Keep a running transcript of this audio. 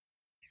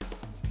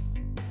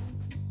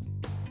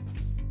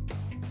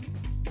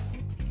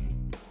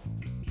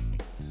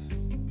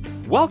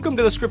Welcome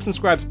to the Scripts and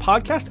Scribes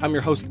podcast. I'm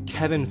your host,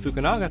 Kevin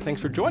Fukunaga. Thanks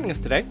for joining us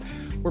today.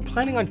 We're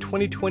planning on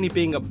 2020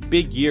 being a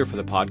big year for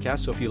the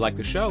podcast, so if you like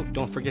the show,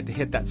 don't forget to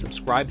hit that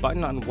subscribe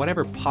button on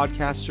whatever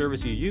podcast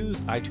service you use,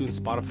 iTunes,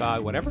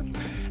 Spotify, whatever.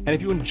 And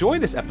if you enjoy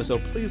this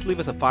episode, please leave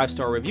us a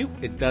 5-star review.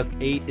 It does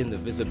aid in the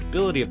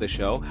visibility of the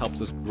show, helps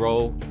us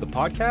grow the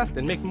podcast,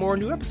 and make more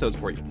new episodes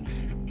for you.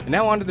 And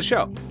now on to the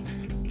show.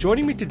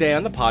 Joining me today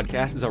on the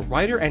podcast is a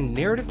writer and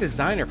narrative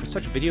designer for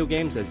such video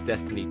games as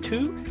Destiny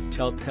 2,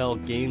 Telltale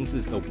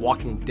Games' The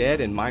Walking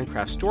Dead, and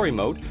Minecraft Story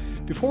Mode.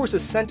 Before his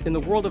ascent in the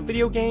world of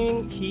video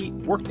gaming, he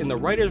worked in the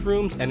writers'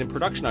 rooms and in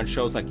production on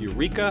shows like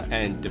Eureka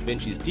and Da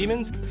Vinci's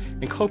Demons,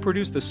 and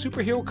co-produced the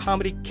superhero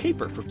comedy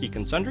Caper for Geek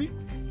and Sundry.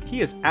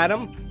 He is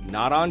Adam,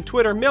 not on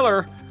Twitter,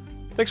 Miller.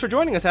 Thanks for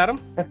joining us,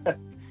 Adam.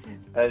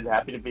 I'm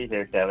happy to be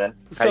here, Kevin.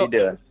 How you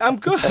doing? I'm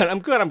good. I'm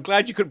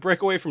glad you could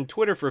break away from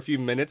Twitter for a few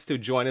minutes to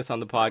join us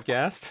on the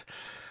podcast.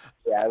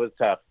 Yeah, it was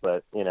tough,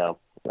 but,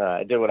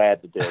 I did what I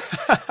had to do.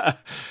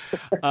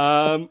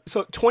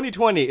 So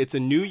 2020, it's a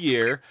new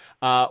year.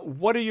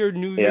 What are your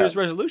New Year's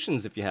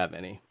resolutions, if you have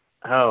any?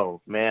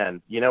 Oh,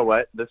 man. You know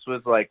what? This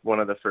was like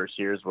one of the first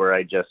years where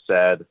I just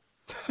said,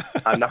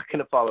 I'm not going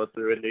to follow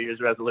through with New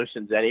Year's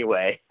resolutions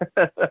anyway.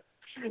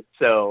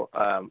 So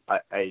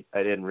I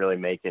didn't really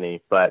make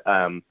any, but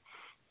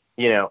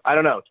I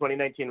don't know.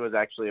 2019 was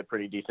actually a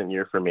pretty decent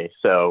year for me.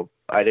 So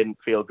I didn't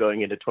feel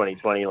going into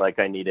 2020 like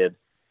I needed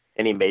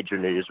any major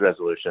New Year's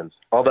resolutions,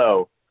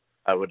 although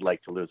I would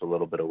like to lose a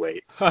little bit of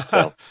weight.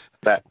 So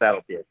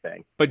that'll be a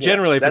thing. But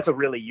generally, that's a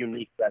really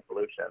unique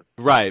resolution.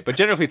 Right. But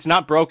generally, if it's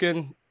not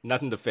broken,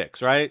 nothing to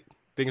fix, right?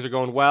 Things are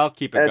going well,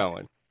 keep it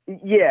going.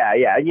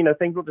 Yeah.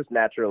 Things will just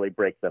naturally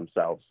break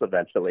themselves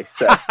eventually.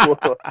 So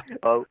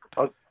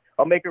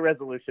I'll make a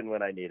resolution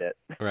when I need it.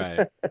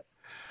 Right.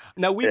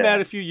 Now, we met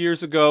a few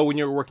years ago when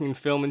you were working in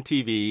film and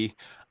TV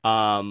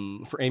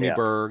for Amy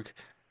Berg,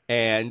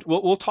 and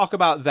we'll talk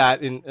about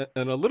that in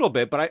a little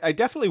bit, but I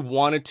definitely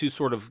wanted to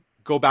sort of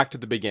go back to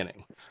the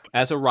beginning.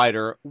 As a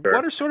writer,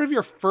 What are sort of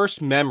your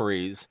first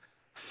memories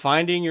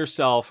finding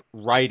yourself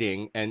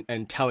writing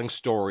and telling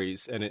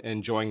stories and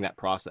enjoying that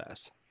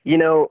process?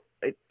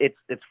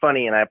 It's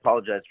funny, and I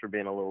apologize for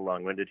being a little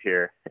long-winded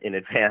here in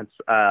advance,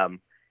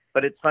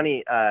 but it's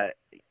funny,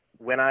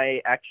 when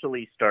I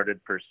actually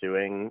started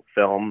pursuing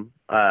film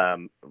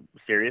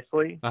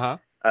seriously,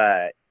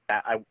 it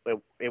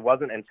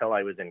wasn't until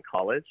I was in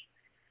college.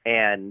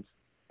 And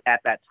at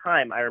that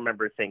time, I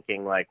remember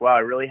thinking like, wow, I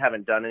really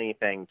haven't done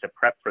anything to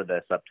prep for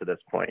this up to this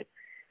point.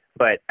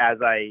 But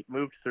as I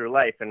moved through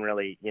life and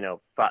really,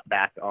 thought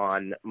back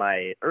on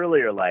my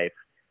earlier life,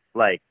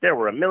 like there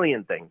were a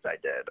million things I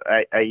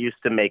did. I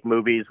used to make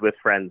movies with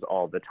friends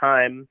all the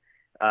time.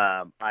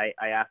 I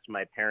asked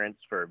my parents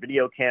for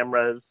video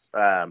cameras.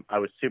 I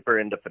was super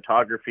into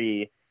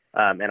photography,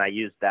 and I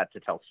used that to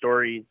tell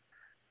stories.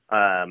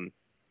 I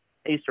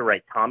used to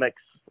write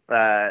comics,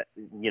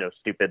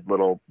 stupid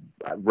little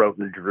wrote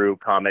and drew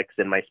comics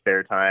in my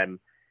spare time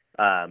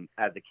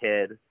as a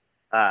kid.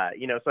 So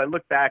I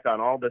look back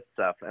on all this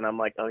stuff, and I'm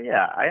like, oh,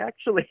 yeah, I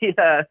actually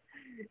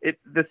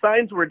the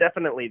signs were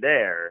definitely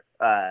there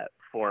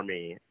for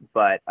me,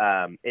 but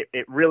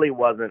it really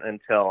wasn't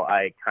until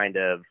I kind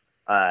of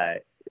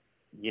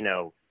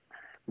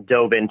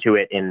dove into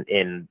it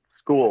in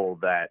school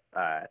that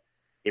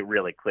it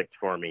really clicked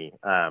for me.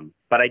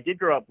 But I did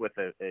grow up with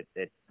a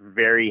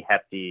very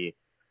hefty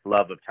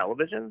love of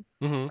television,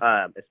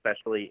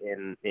 especially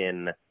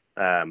in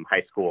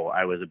high school.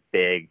 I was a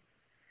big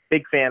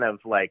fan of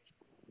like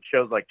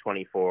shows like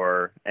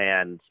 24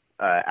 and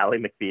Ally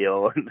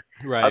McBeal and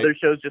other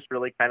shows just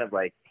really kind of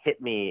like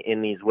hit me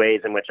in these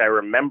ways in which I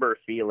remember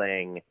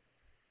feeling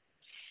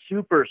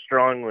super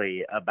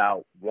strongly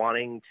about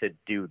wanting to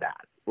do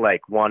that,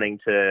 like wanting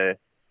to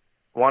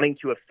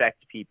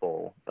affect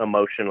people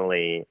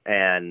emotionally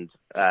and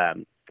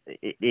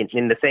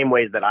in the same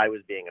ways that I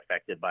was being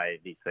affected by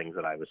these things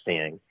that I was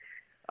seeing.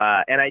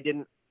 And I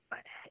didn't,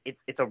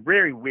 it's a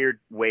very weird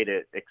way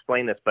to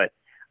explain this, but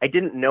I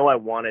didn't know I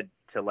wanted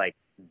to like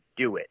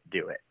do it.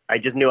 I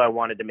just knew I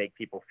wanted to make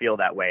people feel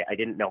that way. I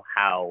didn't know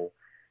how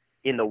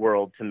in the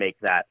world to make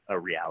that a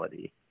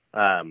reality.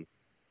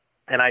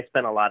 And I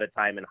spent a lot of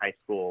time in high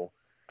school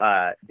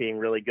being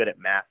really good at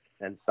math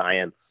and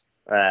science.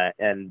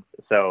 And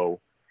so,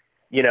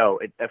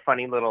 a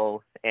funny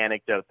little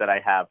anecdote that I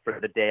have for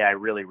the day I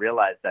really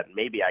realized that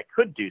maybe I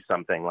could do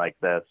something like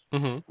this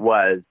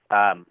was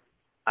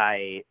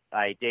I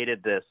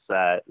dated this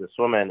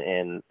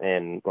woman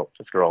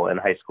this girl in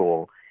high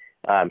school.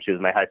 She was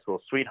my high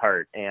school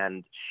sweetheart,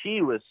 and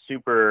she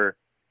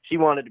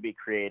wanted to be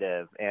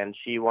creative, and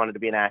she wanted to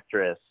be an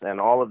actress and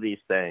all of these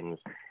things.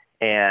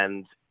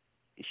 And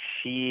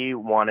she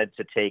wanted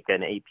to take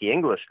an AP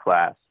English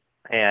class,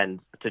 and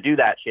to do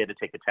that, she had to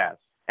take a test.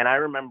 And I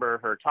remember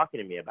her talking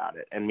to me about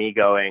it and me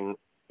going,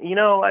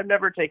 I've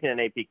never taken an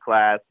AP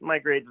class. My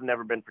grades have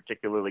never been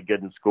particularly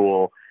good in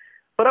school,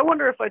 but I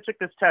wonder if I took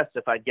this test,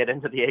 if I'd get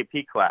into the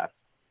AP class.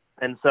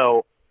 And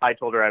so I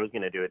told her I was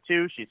going to do it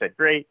too. She said,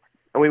 great.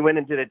 And we went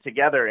and did it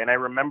together. And I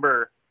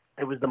remember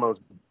It was the most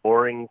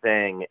boring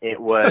thing. It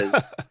was,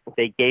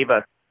 they gave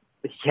us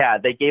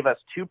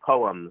two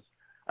poems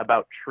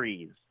about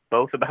trees,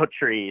 both about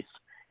trees.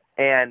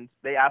 And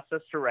they asked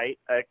us to write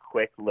a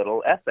quick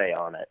little essay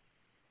on it.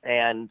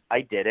 And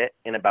I did it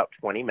in about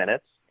 20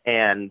 minutes.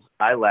 And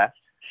I left.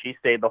 She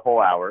stayed the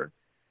whole hour.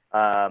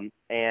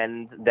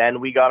 And then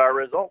we got our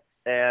results.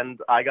 And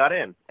I got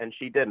in, and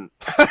she didn't.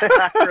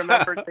 I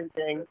remember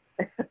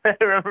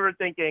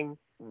thinking,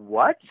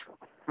 what?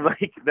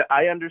 Like,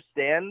 I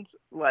understand,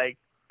 like,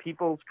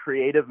 people's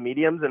creative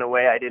mediums in a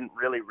way I didn't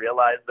really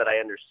realize that I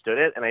understood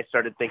it. And I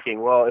started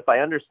thinking, well, if I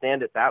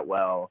understand it that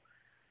well,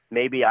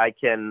 maybe I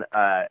can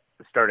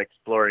start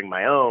exploring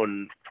my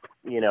own,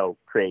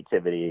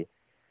 creativity.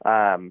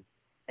 And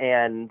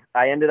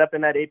I ended up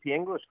in that AP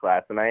English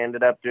class, and I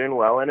ended up doing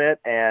well in it.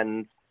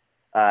 And,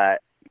 I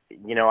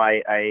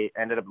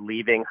ended up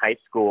leaving high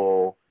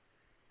school,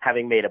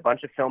 having made a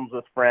bunch of films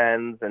with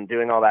friends and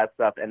doing all that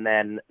stuff, and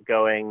then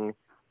going,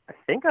 I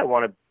think I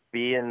want to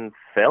be in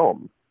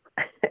film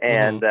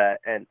and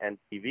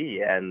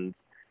TV. And,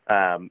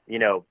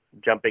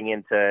 jumping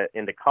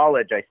into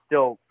college, I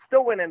still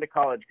went into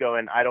college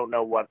going, I don't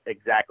know what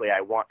exactly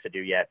I want to do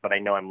yet, but I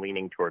know I'm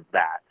leaning towards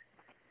that.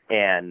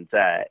 And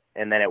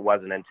then it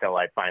wasn't until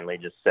I finally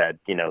just said,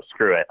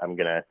 screw it, I'm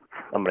gonna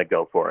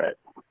go for it,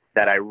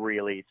 that I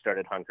really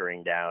started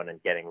hunkering down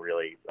and getting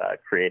really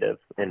creative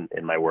in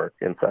my work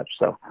and such.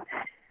 So,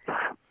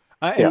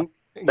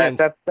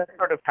 that's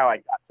sort of how I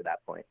got to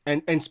that point.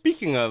 And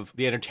speaking of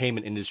the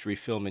entertainment industry,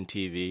 film and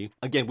TV,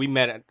 again, we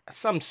met at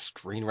some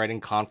screenwriting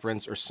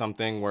conference or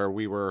something where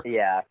we were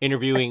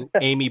interviewing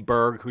Amy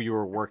Berg, who you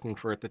were working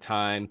for at the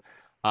time.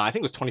 I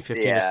think it was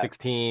 2015 or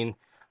 16.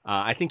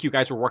 I think you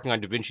guys were working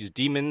on Da Vinci's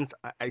Demons,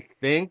 I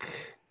think.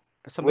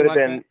 Something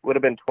that. Would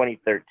have been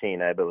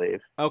 2013, I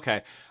believe.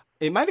 Okay.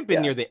 It might have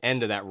been near the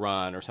end of that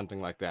run or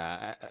something like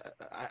that.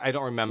 I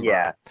don't remember.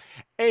 Yeah.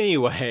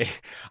 Anyway,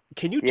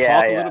 can you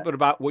talk a little bit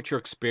about what your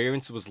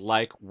experience was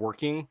like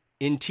working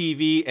in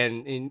TV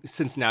and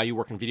since now you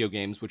work in video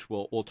games, which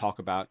we'll talk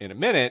about in a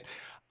minute.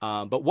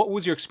 But what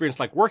was your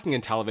experience like working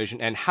in television,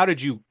 and how did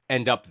you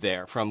end up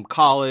there from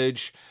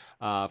college,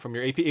 from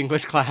your AP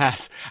English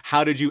class?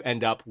 How did you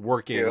end up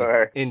working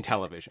in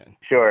television?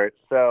 Sure.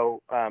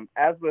 So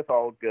as with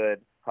all good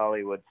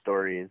Hollywood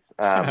stories,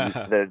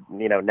 the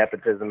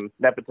nepotism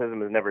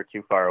is never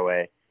too far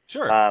away.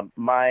 Sure. I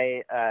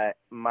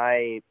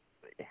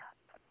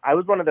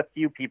was one of the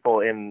few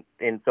people in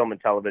film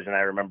and television. I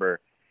remember,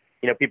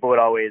 people would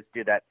always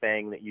do that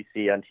thing that you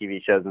see on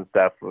TV shows and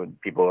stuff when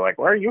people are like,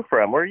 where are you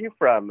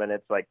from? And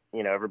it's like,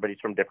 everybody's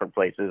from different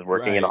places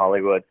working in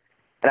Hollywood.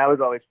 And I was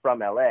always from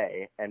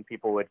LA, and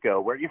people would go,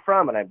 where are you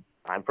from? And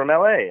I'm from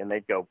LA. And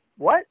they'd go,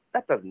 what?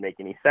 That doesn't make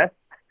any sense.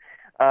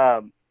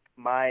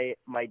 My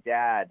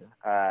dad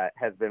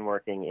has been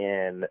working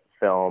in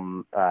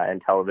film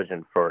and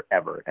television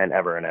forever and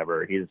ever and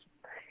ever.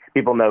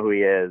 People know who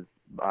he is,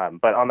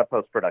 but on the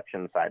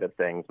post-production side of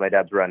things, my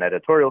dad's run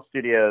editorial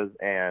studios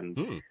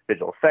and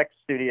visual effects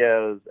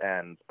studios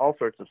and all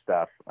sorts of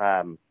stuff.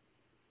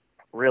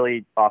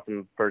 Really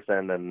awesome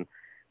person and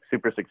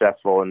super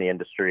successful in the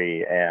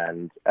industry.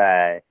 And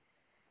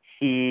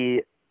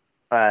he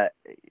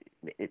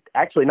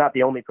actually not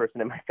the only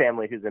person in my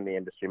family who's in the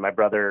industry. My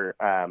brother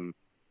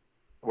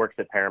works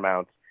at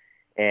Paramount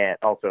and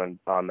also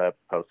on the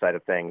post side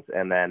of things.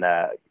 And then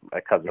a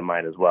cousin of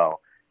mine as well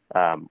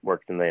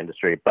works in the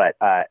industry. But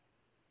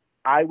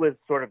I was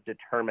sort of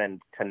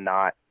determined to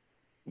not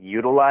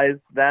utilize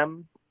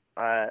them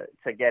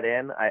to get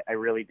in. I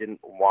really didn't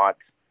want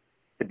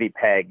to be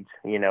pegged,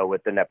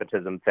 with the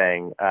nepotism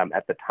thing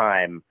at the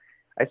time.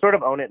 I sort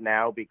of own it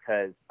now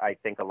because I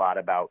think a lot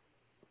about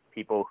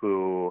people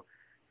who,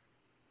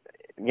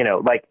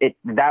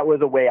 that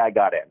was a way I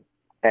got in.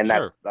 And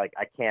that's like,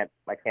 I can't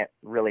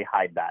really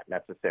hide that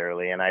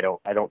necessarily. And I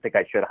don't think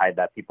I should hide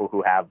that. People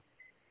who have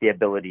the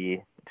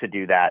ability to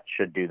do that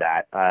should do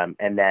that.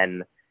 And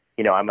then,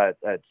 I'm a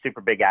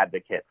super big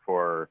advocate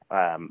for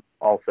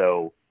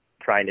also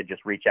trying to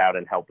just reach out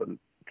and help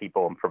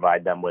people and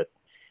provide them with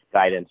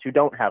guidance who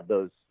don't have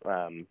those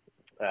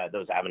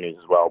avenues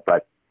as well.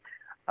 But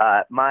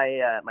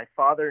my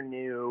father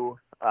knew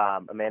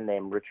a man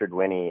named Richard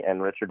Winnie,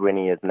 and Richard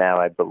Winnie is now,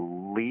 I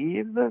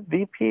believe, the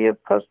VP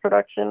of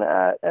post-production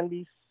at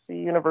NBC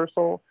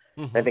Universal.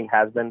 I think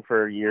has been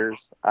for years.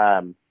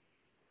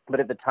 But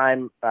at the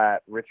time,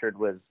 Richard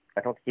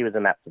I don't think he was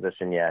in that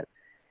position yet.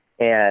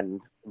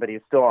 But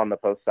he's still on the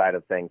post side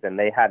of things. And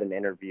they had an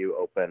interview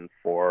open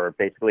for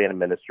basically an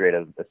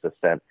administrative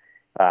assistant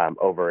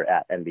over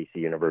at NBC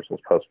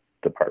Universal's post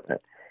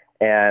department.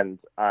 And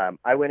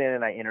I went in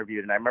and I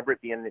interviewed, and I remember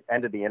at the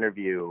end of the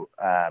interview,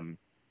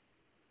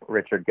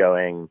 Richard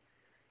going,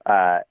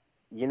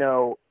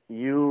 you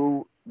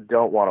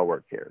don't want to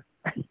work here.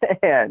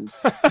 And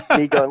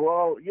me going,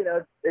 well,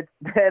 it's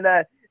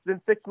been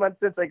 6 months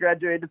since I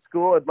graduated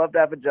school. I'd love to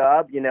have a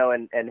job,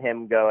 and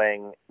him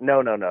going,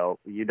 no,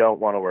 you don't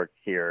want to work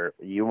here.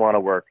 You want to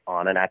work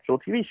on an actual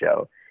TV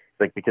show.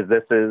 Like, because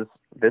this is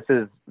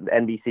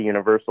NBC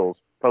Universal's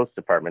post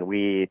department.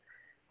 We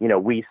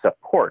we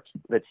support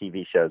the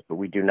TV shows, but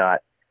we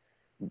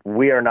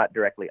are not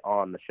directly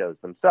on the shows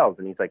themselves.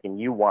 And he's like, and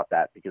you want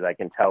that because I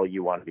can tell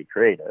you want to be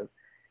creative.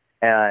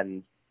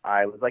 And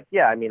I was like,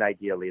 yeah, I mean,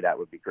 ideally that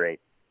would be great.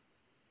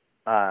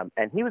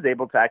 And he was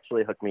able to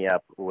actually hook me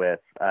up with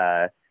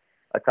a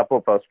couple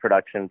of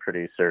post-production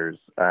producers,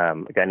 a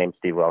guy named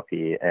Steve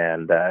Welke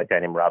and a guy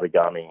named Robbie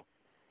Gami.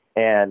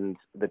 And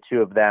the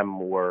two of them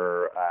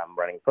were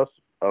running post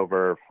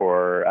over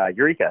for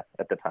Eureka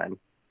at the time.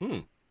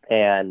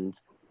 And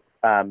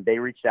they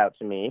reached out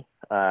to me.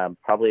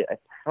 Probably, I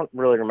don't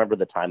really remember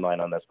the timeline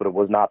on this, but it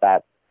was not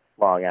that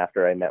long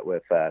after I met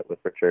with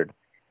Richard.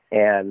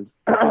 And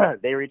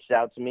they reached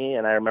out to me,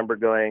 and I remember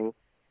going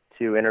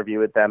to interview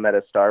with them at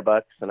a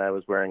Starbucks, and I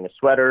was wearing a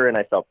sweater, and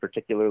I felt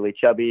particularly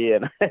chubby,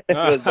 and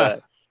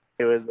it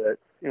was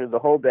a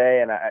whole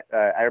day. And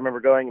I remember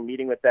going and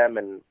meeting with them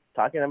and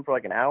talking to them for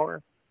like an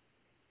hour,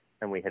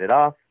 and we hit it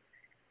off.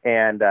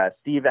 And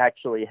Steve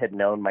actually had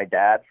known my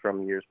dad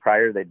from years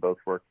prior. They'd both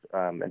worked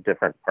in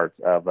different parts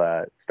of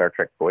Star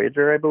Trek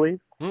Voyager, I believe.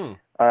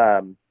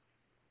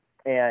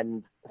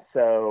 And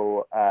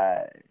so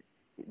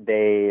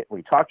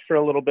we talked for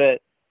a little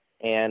bit,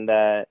 and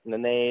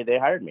then they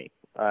hired me.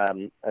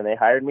 And they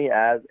hired me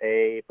as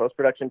a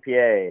post-production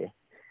PA.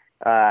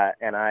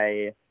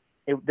 And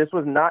this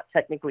was not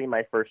technically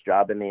my first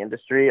job in the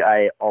industry.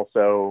 I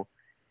also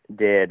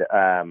did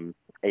a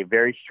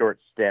very short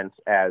stint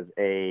as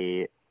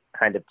a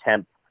kind of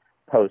temp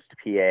post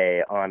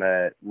PA on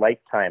a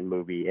Lifetime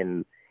movie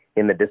in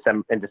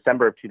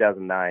December of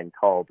 2009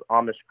 called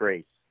Amish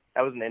Grace.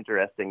 That was an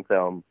interesting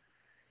film.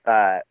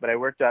 But I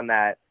worked on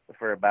that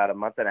for about a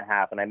month and a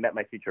half, and I met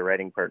my future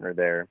writing partner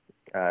there,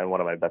 and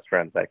one of my best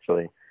friends,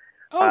 actually.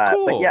 Oh,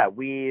 cool. But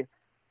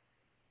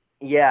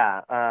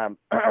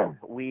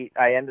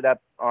I ended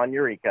up on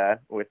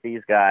Eureka with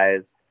these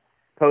guys,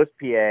 post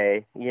PA,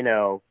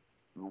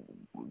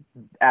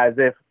 as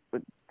if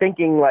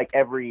thinking like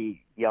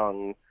every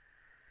young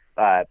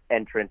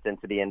entrant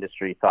into the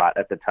industry thought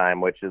at the time,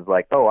 which is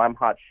like, oh, I'm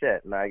hot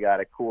shit, and I got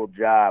a cool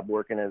job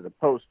working as a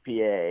post PA,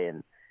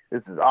 and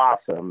this is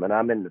awesome, and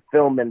I'm in the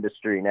film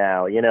industry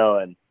now,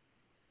 and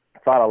I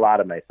thought a lot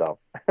of myself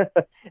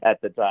at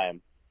the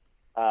time.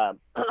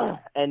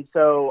 And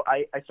so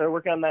I started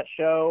working on that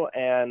show,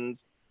 and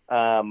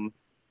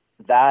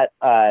that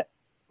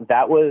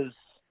was,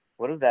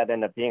 what did that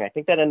end up being? I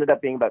think that ended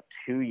up being about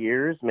 2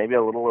 years, maybe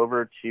a little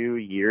over 2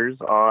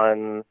 years,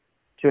 on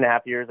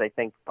 2.5 years, I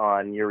think,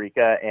 on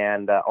Eureka,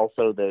 and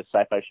also the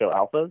sci-fi show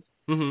Alphas.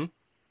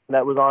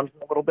 That was on for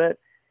a little bit.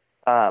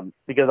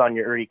 Because on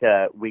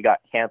Eureka, we got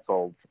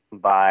canceled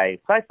by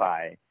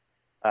Sci-Fi.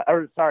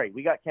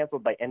 We got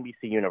canceled by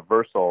NBC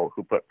Universal,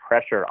 who put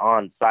pressure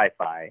on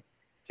Sci-Fi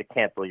to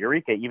cancel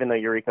Eureka, even though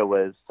Eureka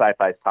was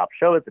Sci-Fi's top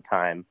show at the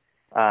time,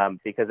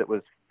 because it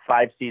was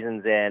 5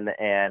 seasons in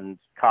and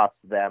cost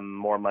them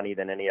more money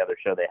than any other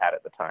show they had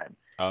at the time.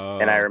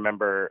 And I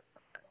remember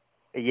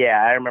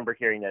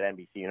hearing that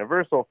NBC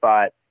Universal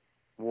thought,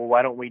 well,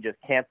 why don't we just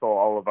cancel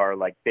all of our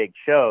like big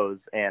shows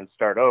and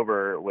start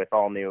over with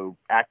all new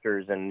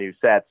actors and new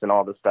sets and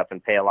all this stuff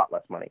and pay a lot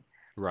less money.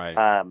 Right.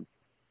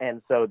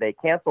 And so they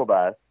canceled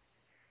us,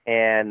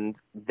 and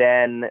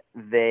then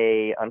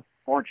they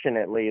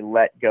unfortunately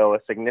let go a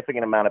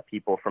significant amount of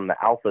people from the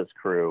Alphas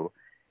crew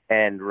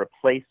and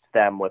replaced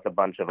them with a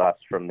bunch of us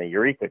from the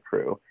Eureka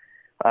crew.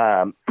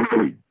 And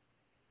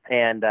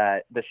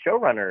the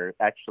showrunner,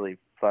 actually,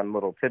 fun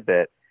little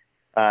tidbit,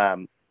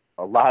 a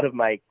lot of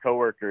my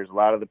coworkers, a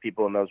lot of the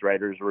people in those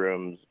writers'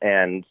 rooms,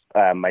 and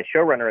my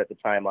showrunner at the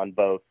time on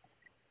both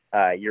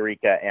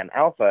Eureka and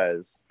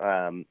Alphas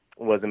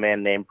was a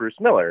man named Bruce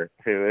Miller,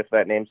 who, if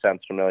that name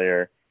sounds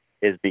familiar,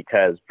 is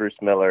because Bruce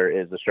Miller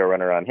is the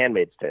showrunner on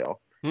Handmaid's Tale.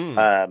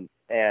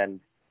 And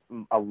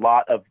a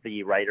lot of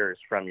the writers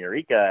from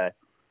Eureka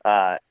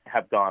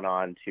have gone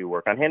on to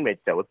work on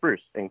Handmaid's Tale with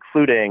Bruce,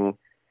 including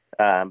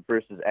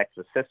Bruce's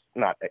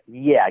ex-assistant at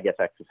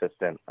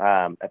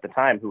the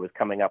time, who was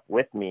coming up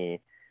with me,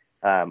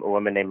 a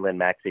woman named Lynn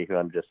Maxey, who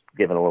I'm just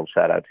giving a little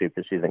shout out to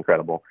because she's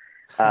incredible.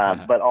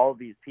 But all of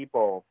these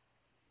people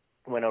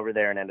went over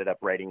there and ended up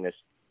writing this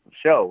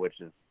show, which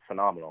is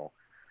phenomenal.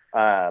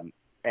 And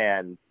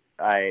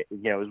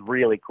it was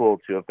really cool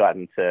to have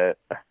gotten to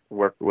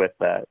work with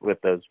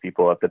those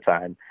people at the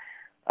time.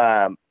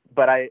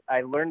 But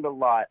I learned a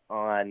lot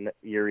on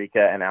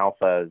Eureka and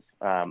Alphas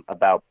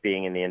about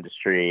being in the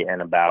industry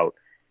and about,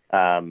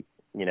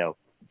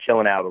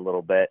 chilling out a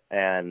little bit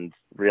and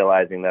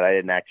realizing that I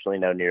didn't actually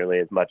know nearly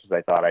as much as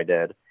I thought I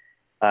did.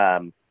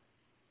 And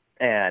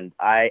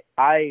I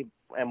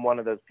am one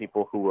of those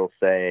people who will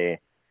say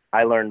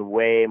I learned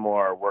way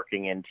more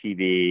working in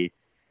TV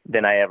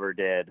than I ever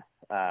did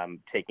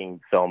taking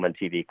film and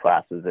TV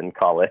classes in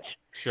college.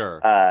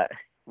 Sure.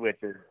 Which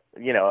is,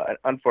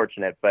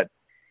 unfortunate, but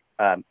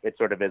it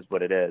sort of is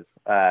what it is.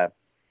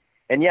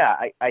 And yeah,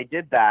 I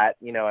did that,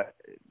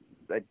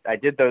 I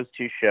did those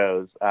 2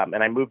 shows,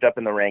 and I moved up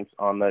in the ranks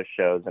on those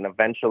shows. And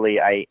eventually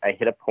I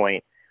hit a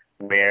point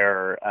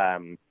where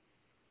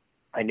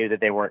I knew that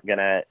they weren't going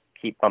to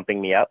keep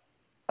bumping me up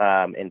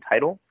in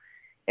title.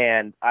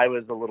 And I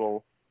was a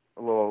little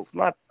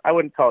not, I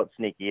wouldn't call it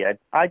sneaky.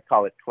 I'd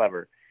call it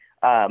clever,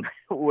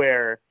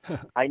 where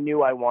I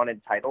knew I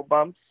wanted title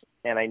bumps,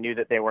 and I knew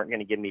that they weren't going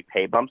to give me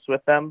pay bumps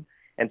with them.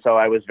 And so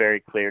I was very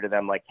clear to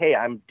them, like, hey,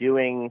 I'm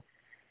doing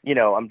a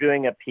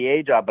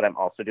PA job, but I'm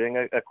also doing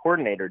a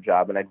coordinator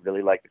job, and I'd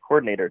really like the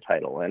coordinator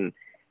title. And,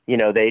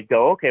 they'd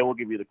go, okay, we'll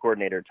give you the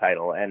coordinator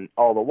title. And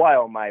all the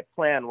while, my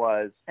plan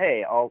was,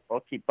 hey, I'll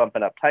keep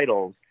bumping up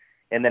titles,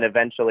 and then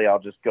eventually I'll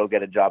just go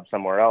get a job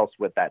somewhere else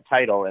with that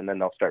title, and then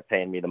they'll start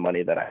paying me the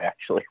money that I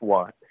actually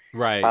want.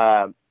 Right.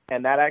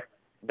 And that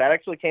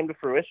actually came to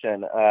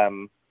fruition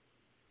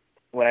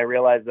when I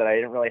realized that I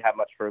didn't really have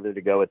much further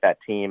to go with that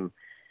team,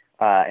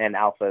 and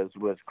Alphas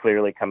was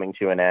clearly coming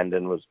to an end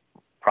and was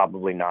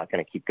probably not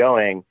going to keep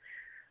going.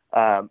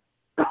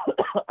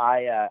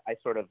 I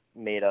sort of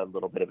made a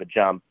little bit of a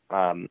jump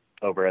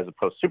over as a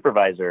post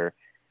supervisor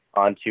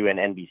onto an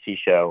NBC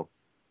show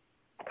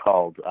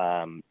called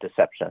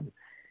Deception,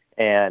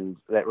 and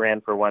that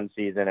ran for one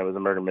season. It was a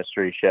murder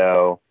mystery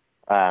show,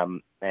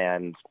 and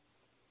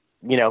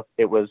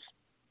it was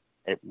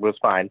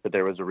fine, but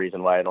there was a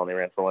reason why it only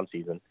ran for one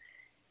season.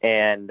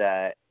 And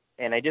I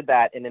did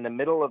that, and in the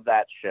middle of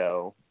that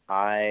show,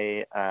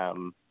 I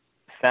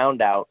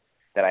found out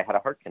that I had a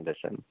heart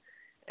condition.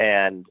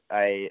 And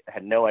I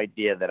had no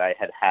idea that I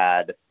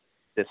had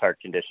this heart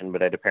condition,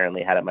 but I'd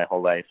apparently had it my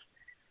whole life.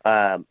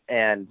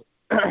 And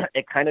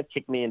it kind of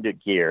kicked me into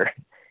gear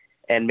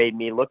and made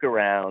me look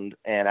around.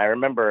 And I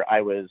remember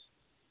I was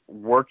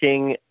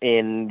working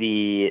in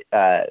the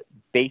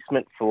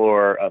basement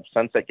floor of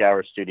Sunset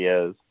Gower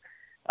Studios,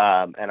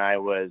 and I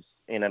was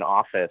in an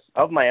office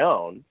of my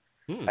own.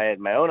 I had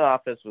my own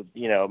office with,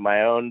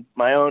 my own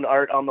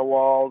art on the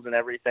walls and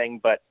everything,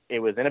 but it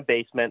was in a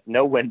basement,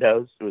 no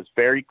windows. It was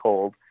very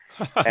cold.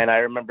 And I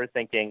remember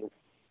thinking,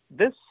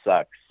 this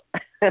sucks.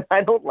 And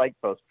I don't like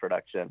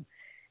post-production.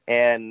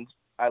 And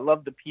I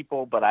love the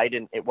people, but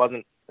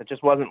it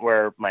just wasn't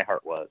where my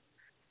heart was.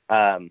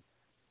 And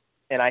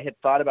I had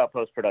thought about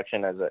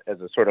post-production as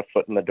a sort of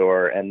foot in the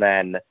door. And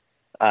then,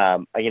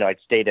 I'd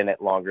stayed in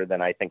it longer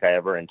than I think I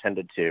ever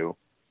intended to.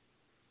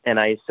 And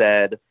I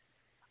said,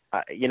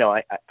 I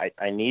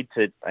need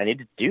to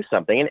do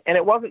something. And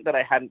it wasn't that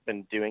I hadn't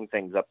been doing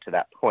things up to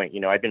that point.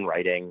 I'd been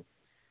writing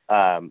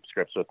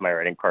scripts with my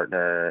writing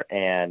partner,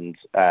 and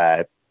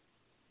I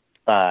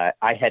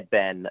had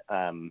been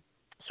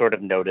sort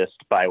of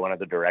noticed by one of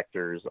the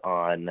directors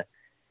on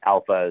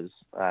Alphas,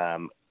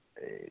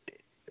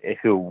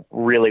 who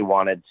really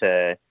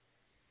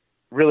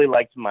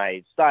liked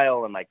my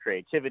style and my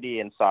creativity,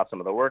 and saw some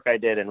of the work I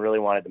did and really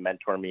wanted to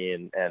mentor me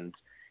and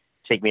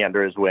take me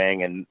under his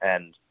wing.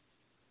 And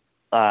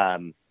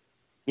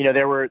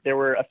there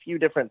were a few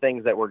different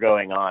things that were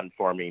going on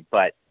for me,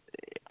 but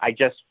I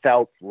just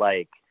felt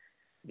like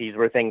these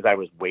were things I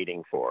was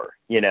waiting for,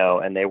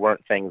 and they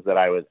weren't things that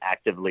I was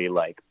actively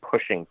like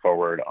pushing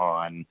forward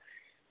on.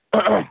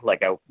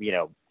 Like I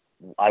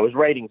was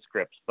writing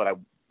scripts, but I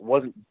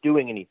wasn't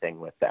doing anything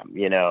with them,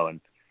 and I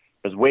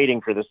was waiting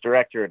for this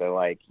director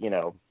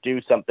to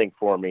do something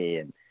for me,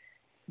 and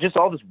just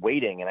all this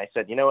waiting. And I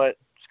said, you know what,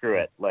 screw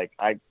it. Like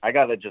I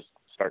gotta just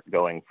start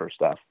going for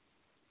stuff.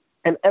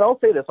 And I'll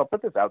say this, I'll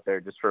put this out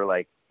there just for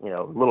a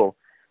little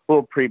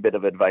pre-bit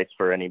of advice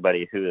for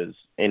anybody who is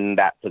in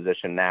that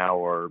position now,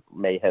 or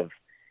may have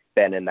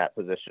been in that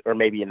position, or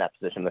maybe in that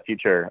position in the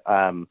future.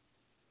 I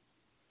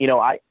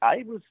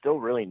was still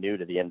really new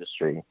to the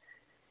industry.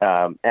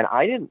 And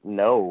I didn't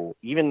know,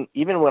 even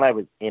when I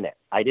was in it,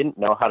 I didn't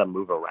know how to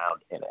move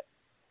around in it.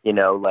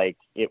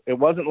 It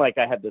wasn't like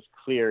I had this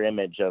clear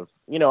image of,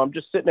 I'm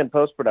just sitting in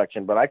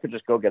post-production, but I could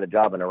just go get a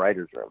job in a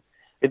writer's room.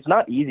 It's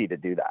not easy to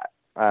do that.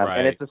 Right.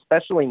 And it's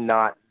especially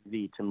not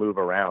easy to move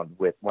around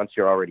with once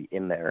you're already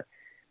in there.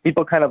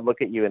 People kind of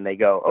look at you and they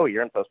go, oh,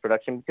 you're in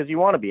post-production because you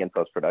want to be in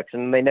post-production.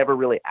 And they never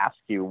really ask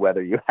you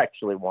whether you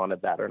actually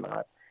wanted that or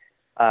not.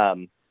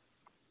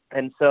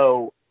 And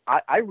so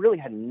I really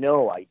had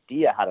no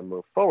idea how to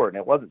move forward. And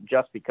it wasn't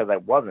just because I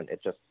wasn't.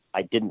 It's just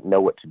I didn't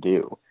know what to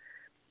do.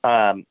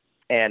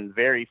 And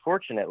very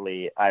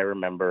fortunately, I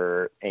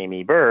remember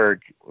Amy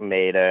Berg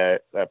made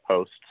a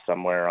post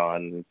somewhere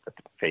on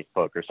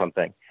Facebook or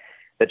something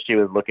that she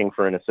was looking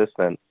for an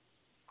assistant.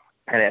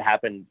 And it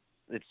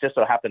just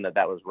so happened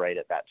that was right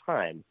at that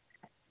time.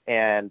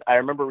 And I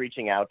remember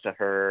reaching out to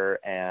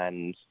her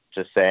and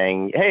just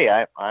saying,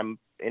 hey, I'm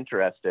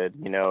interested,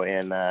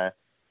 in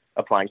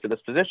applying for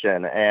this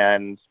position.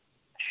 And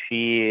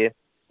I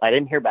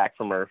didn't hear back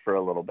from her for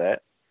a little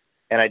bit.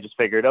 And I just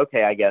figured,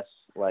 okay, I guess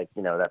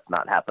that's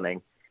not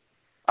happening.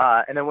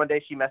 And then one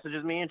day she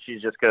messages me and she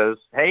just goes,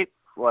 hey,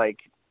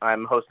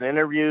 I'm hosting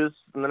interviews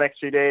in the next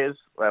few days.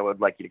 I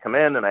would like you to come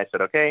in. And I said,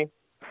 okay.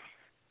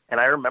 And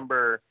I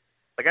remember,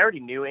 I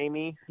already knew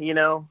Amy,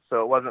 so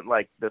it wasn't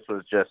like this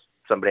was just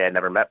somebody I'd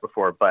never met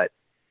before, but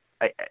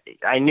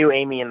I knew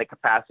Amy in the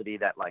capacity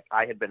that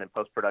I had been in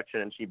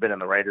post-production and she'd been in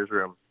the writer's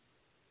room.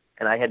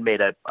 And I had made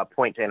a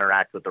point to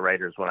interact with the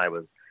writers when I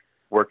was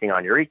working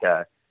on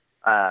Eureka.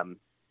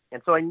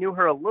 And so I knew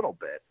her a little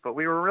bit, but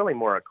we were really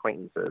more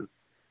acquaintances.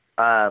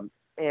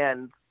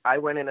 And I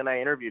went in and I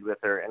interviewed with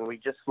her, and we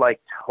just like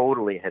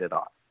totally hit it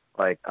off,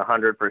 like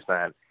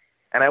 100%.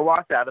 And I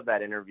walked out of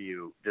that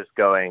interview just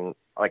going,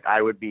 like,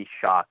 I would be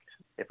shocked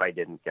if I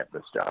didn't get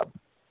this job.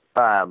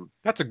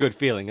 That's a good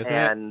feeling, isn't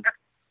it? And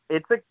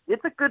it's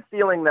a good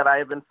feeling that I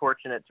have been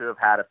fortunate to have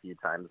had a few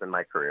times in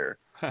my career.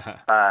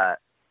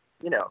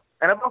 You know,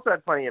 and I've also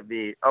had plenty of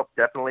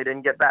definitely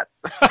didn't get that.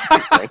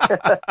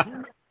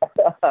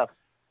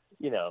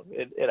 You know,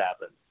 it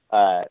happens.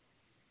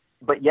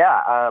 But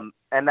yeah,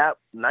 and that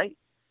night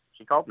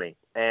she called me,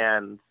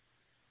 and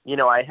you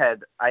know, I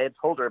had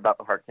told her about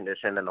the heart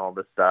condition and all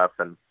this stuff,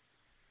 and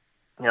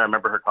you know, I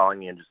remember her calling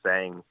me and just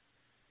saying,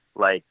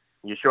 like,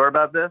 "You sure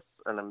about this?"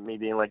 And then me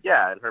being like,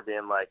 "Yeah," and her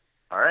being like,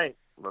 "All right,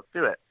 let's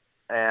do it."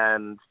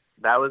 And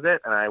that was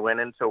it. And I went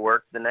into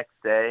work the next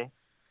day,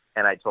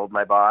 and I told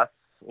my boss,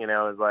 you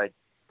know, I was like,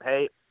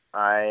 "Hey,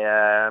 I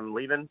am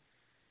leaving,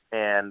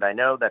 and I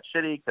know that's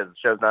shitty because the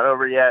show's not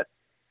over yet."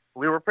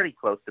 We were pretty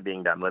close to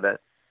being done with it,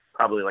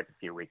 probably like a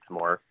few weeks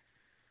more.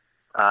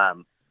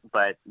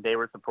 But they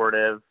were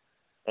supportive,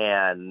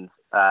 and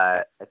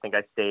I think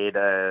I stayed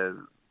a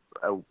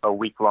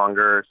week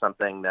longer or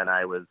something than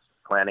I was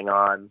planning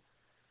on.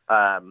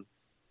 And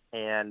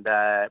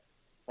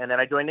then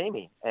I joined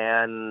Amy,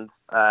 and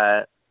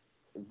that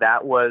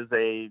was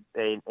an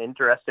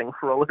interesting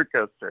roller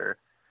coaster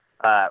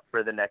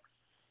for the next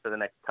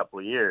couple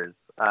of years,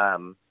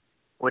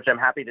 which I'm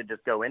happy to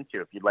just go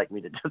into if you'd like me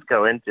to just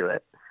go into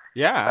it.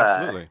 Yeah,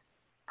 absolutely.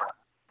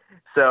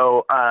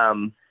 So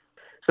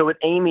with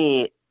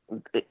Amy,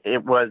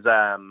 it was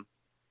a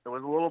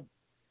little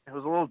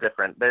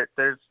different.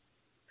 There's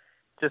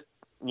just,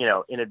 you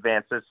know, in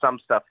advance, there's some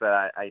stuff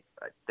that I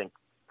think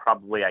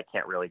probably I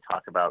can't really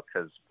talk about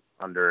because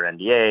under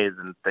NDAs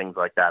and things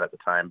like that at the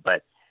time.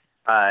 But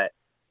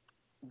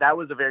that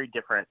was a very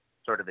different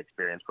sort of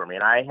experience for me.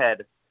 And I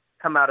had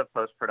come out of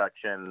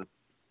post-production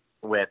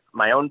with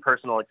my own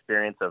personal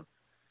experience of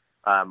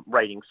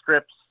writing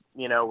scripts,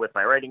 you know, with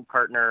my writing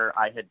partner.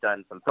 I had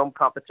done some film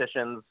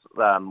competitions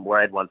where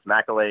I'd won some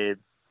accolades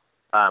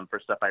for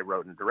stuff I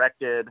wrote and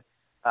directed.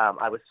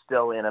 I was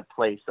still in a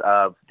place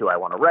of, do I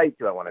want to write?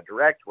 Do I want to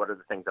direct? What are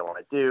the things I want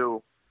to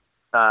do?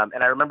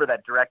 And I remember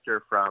that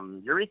director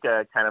from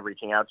Eureka kind of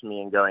reaching out to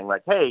me and going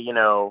like, "Hey, you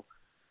know,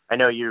 I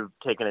know you've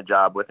taken a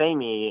job with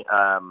Amy,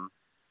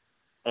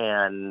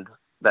 and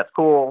that's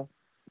cool.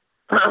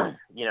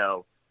 You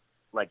know,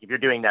 like if you're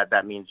doing that,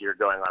 that means you're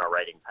going on a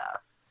writing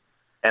path."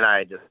 And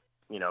I just,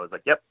 you know, was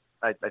like, "Yep,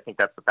 I think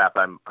that's the path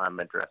I'm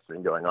interested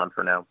in going on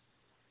for now."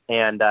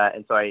 And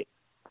so I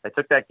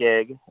took that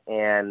gig,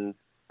 and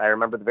I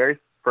remember the very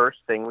first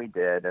thing we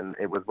did, and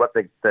it was what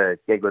the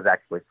gig was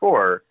actually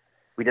for.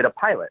 We did a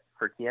pilot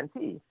for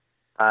TNT,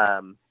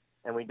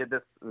 and we did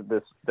this.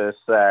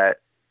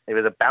 It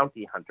was a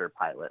bounty hunter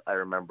pilot, I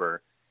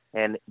remember,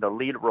 and the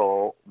lead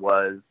role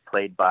was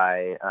played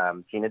by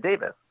Gina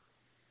Davis,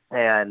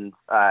 and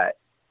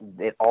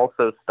it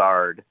also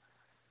starred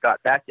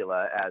Scott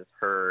Bakula as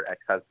her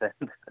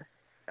ex-husband.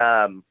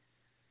 And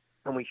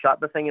we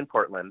shot the thing in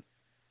Portland,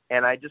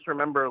 and I just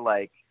remember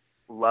like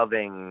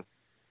loving,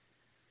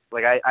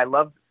 like I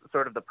loved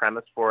sort of the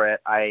premise for it.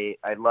 I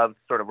loved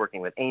sort of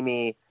working with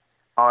Amy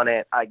on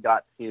it. I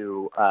got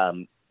to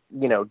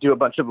you know, do a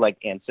bunch of like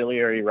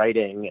ancillary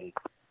writing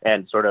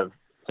and sort of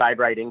side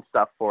writing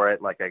stuff for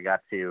it. Like I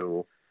got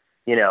to,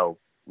 you know,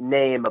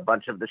 name a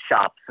bunch of the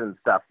shops and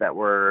stuff that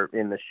were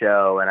in the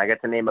show, and I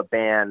got to name a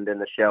band in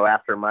the show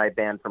after my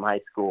band from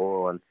high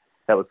school, and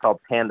that was called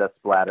Panda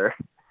Splatter.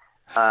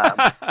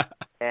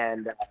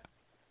 And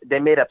they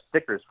made up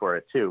stickers for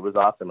it too. It was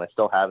awesome. I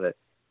still have it.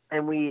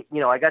 And we, you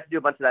know, I got to do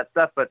a bunch of that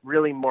stuff, but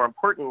really more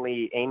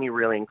importantly, Amy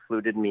really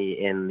included me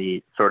in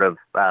the sort of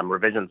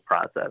revisions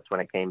process when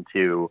it came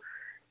to,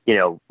 you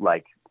know,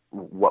 like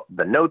what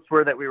the notes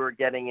were that we were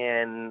getting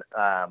in,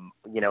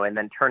 you know, and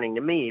then turning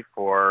to me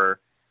for,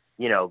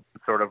 you know,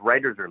 sort of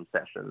writer's room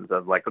sessions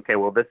of like, okay,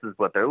 well, this is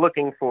what they're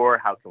looking for.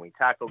 How can we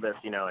tackle this?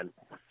 You know, and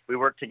we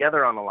worked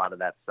together on a lot of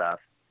that stuff,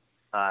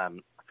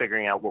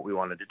 figuring out what we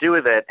wanted to do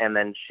with it. And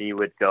then she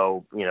would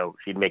go, you know,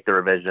 she'd make the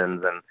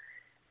revisions, and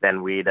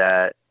then we'd,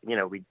 you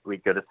know,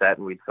 we'd go to set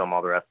and we'd film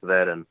all the rest of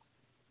it.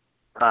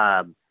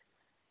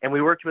 And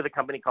we worked with a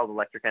company called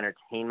Electric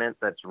Entertainment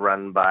that's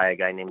run by a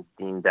guy named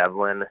Dean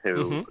Devlin,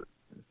 who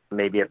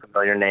may be a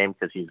familiar name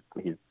because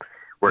he's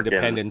worked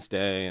Independence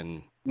Day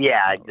and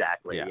yeah,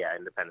 exactly, yeah,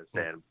 Independence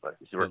Day, but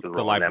he's worked with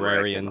the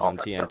Librarians on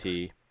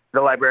TNT. Stuff.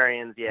 The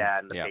Librarians, yeah,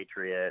 and the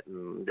Patriot,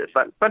 and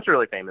a bunch of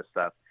really famous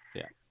stuff.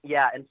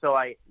 Yeah, and so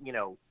I, you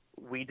know,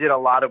 we did a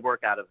lot of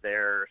work out of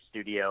their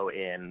studio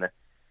in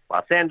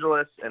Los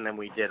Angeles, and then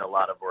we did a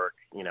lot of work,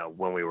 you know,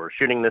 when we were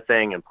shooting the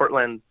thing in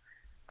Portland.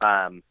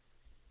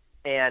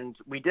 And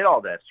we did all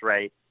this,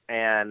 right?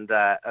 And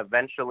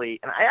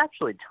eventually, and I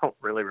actually don't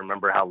really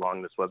remember how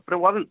long this was, but it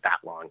wasn't that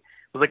long.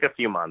 It was like a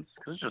few months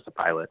because it's just a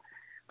pilot.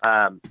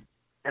 And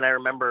I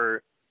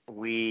remember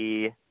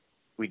we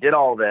did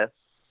all this,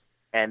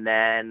 and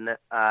then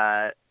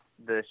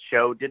the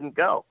show didn't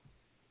go.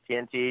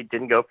 TNT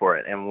didn't go for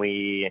it, and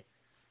we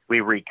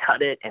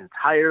recut it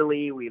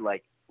entirely. We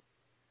like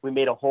we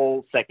made a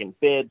whole second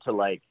bid to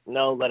like,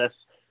 no, let us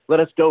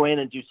go in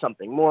and do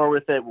something more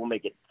with it. We'll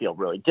make it feel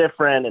really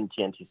different. And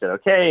TNT said,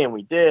 okay. And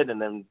we did.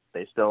 And then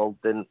they still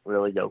didn't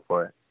really go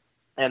for it.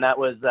 And that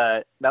was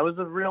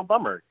a real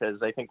bummer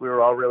because I think we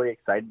were all really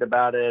excited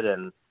about it.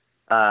 And,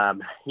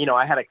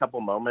 I had a couple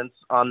moments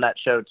on that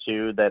show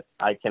too that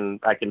I can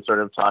sort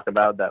of talk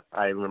about that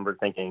I remember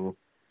being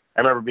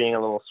a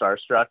little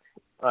starstruck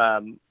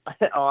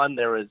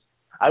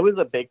I was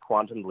a big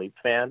Quantum Leap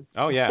fan.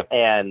 Oh yeah.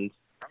 And,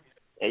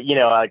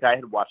 like I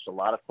had watched a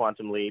lot of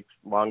Quantum Leap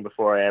long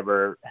before I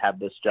ever had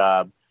this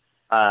job.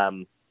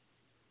 And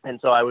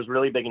so I was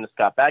really big into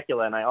Scott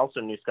Bakula, and I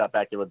also knew Scott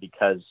Bakula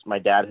because my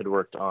dad had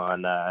worked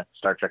on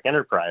Star Trek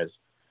Enterprise,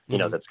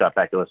 that Scott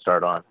Bakula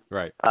starred on.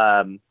 Right.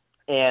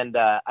 And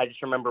I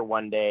just remember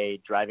one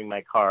day driving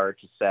my car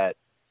to set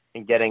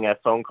and getting a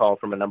phone call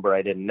from a number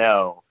I didn't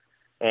know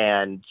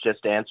and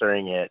just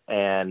answering it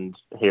and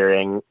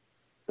hearing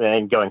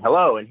and going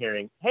hello and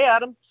hearing, hey,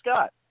 Adam,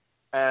 Scott.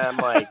 And I'm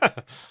like,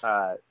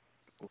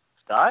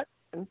 Scott?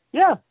 And,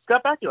 yeah,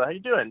 Scott Bakula, how you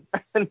doing?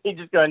 And he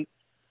just going,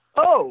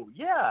 oh,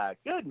 yeah,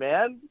 good,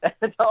 man.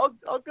 It's all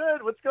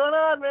good. What's going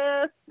on,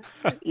 man?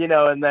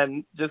 And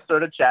then just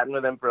sort of chatting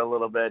with him for a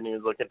little bit. And he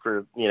was looking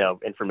for,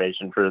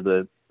 information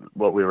for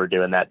what we were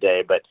doing that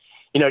day. But,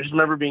 just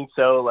remember being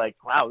so like,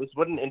 wow,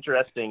 what an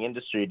interesting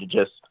industry to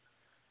just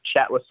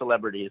chat with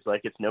celebrities.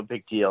 Like, it's no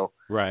big deal.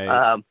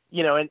 Right.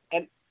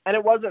 And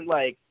it wasn't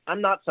like,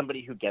 I'm not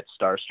somebody who gets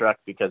starstruck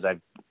because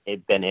I've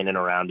been in and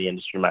around the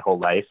industry my whole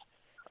life.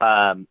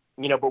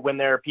 But when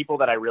there are people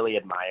that I really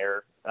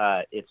admire,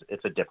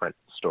 it's a different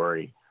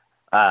story.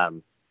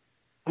 And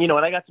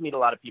I got to meet a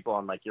lot of people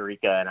on like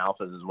Eureka and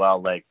Alphas as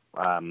well, like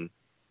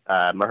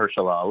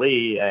Mahershala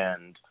Ali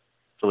and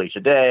Felicia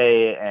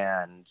Day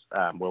and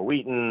Will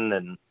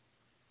Wheaton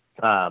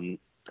and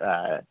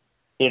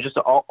just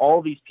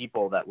all these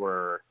people that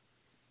were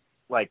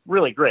like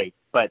really great,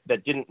 but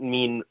that didn't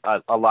mean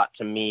a lot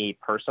to me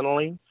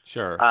personally.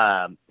 Sure.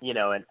 And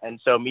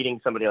so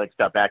meeting somebody like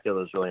Scott Bakula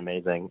was really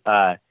amazing.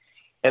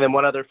 And then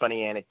one other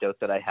funny anecdote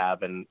that I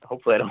have, and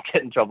hopefully I don't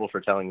get in trouble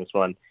for telling this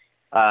one.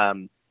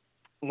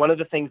 One of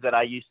the things that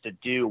I used to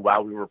do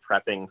while we were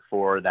prepping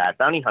for that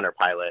Bounty Hunter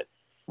pilot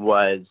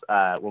was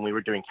when we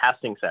were doing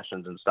casting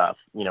sessions and stuff,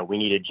 we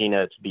needed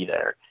Gina to be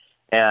there.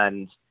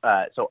 And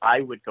so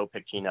I would go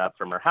pick Gina up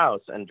from her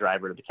house and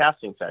drive her to the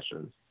casting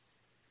sessions.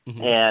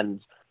 Mm-hmm.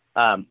 And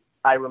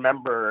I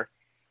remember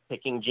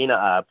picking Gina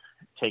up,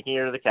 taking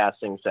her to the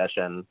casting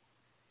session.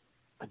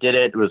 I did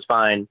it. It was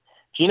fine.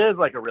 Gina is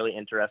like a really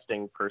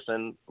interesting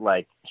person.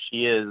 Like,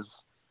 she is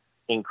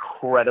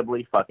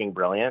incredibly fucking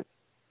brilliant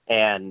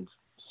and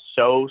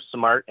so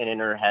smart and in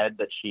her head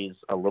that she's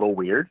a little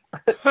weird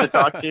to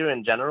talk to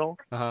in general.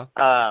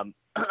 Uh-huh.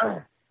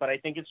 But I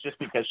think it's just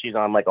because she's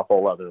on like a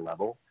whole other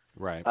level.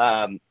 Right.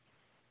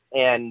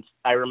 And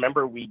I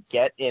remember we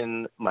get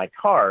in my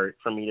car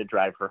for me to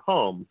drive her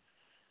home,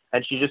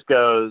 and she gets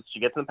in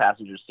the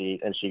passenger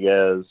seat and she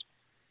goes,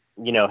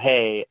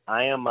 hey,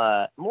 I'm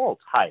a little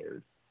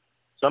tired.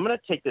 So I'm going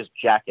to take this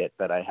jacket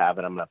that I have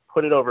and I'm going to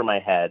put it over my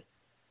head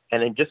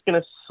and I'm just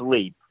going to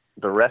sleep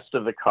the rest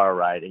of the car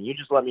ride. And you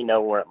just let me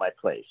know we're at my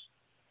place.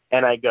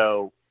 And I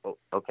go, oh,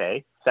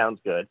 okay, sounds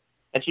good.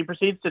 And she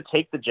proceeds to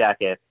take the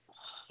jacket,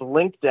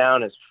 slink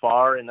down as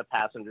far in the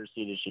passenger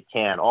seat as she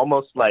can,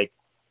 almost like,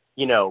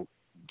 to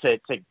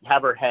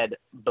have her head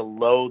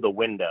below the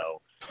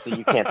window so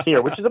you can't see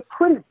her, which is a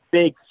pretty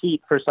big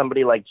feat for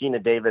somebody like Gina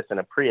Davis in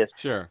a Prius.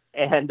 Sure.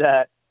 And,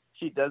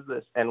 she does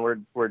this and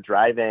we're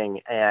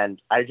driving,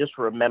 and I just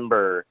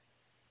remember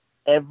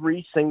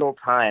every single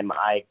time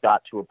I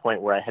got to a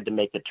point where I had to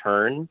make a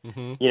turn,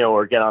 mm-hmm.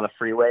 Or get on a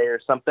freeway or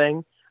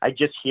something, I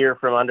just hear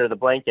from under the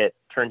blanket,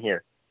 turn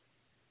here,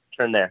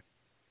 turn there,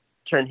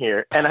 turn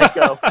here. And I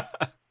go,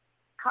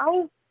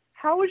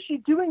 how is she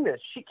doing this?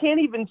 She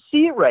can't even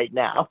see it right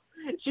now.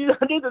 She's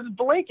under this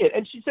blanket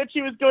and she said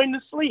she was going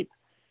to sleep.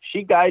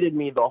 She guided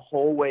me the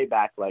whole way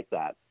back like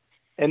that.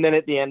 And then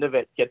at the end of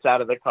it, gets out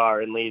of the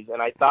car and leaves.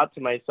 And I thought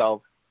to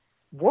myself,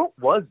 what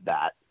was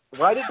that?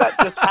 Why did that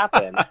just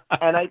happen?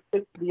 And I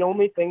think the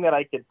only thing that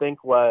I could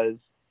think was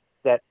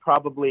that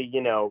probably,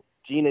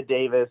 Gina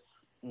Davis,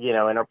 in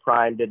her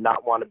prime did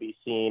not want to be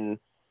seen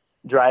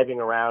driving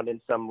around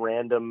in some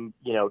random,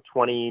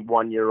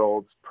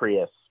 21-year-old's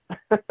Prius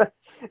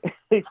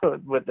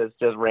with this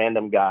just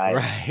random guy.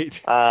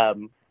 Right.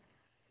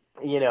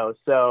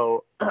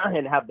 So,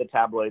 and have the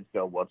tabloids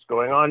go, what's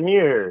going on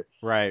here?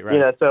 Right.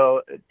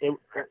 So it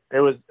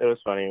was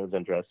funny. It was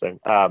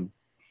interesting.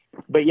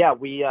 But yeah,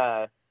 we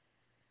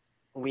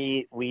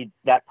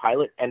that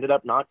pilot ended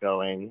up not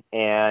going,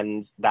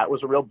 and that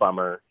was a real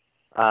bummer.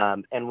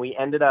 And we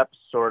ended up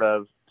sort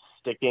of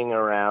sticking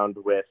around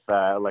with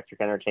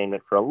Electric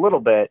Entertainment for a little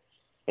bit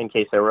in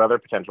case there were other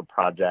potential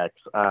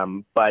projects.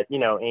 But,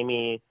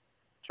 Amy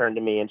turned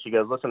to me and she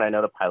goes, listen, I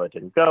know the pilot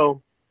didn't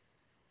go.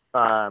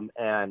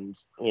 And,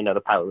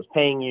 the pilot was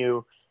paying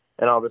you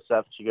and all this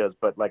stuff. She goes,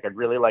 but like, I'd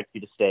really like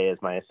you to stay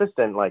as my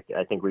assistant. Like,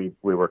 I think we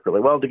work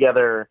really well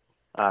together.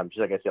 She's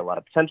like, I see a lot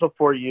of potential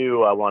for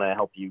you. I want to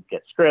help you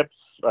get scripts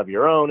of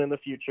your own in the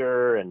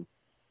future. And,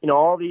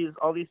 all these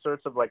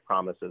sorts of like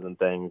promises and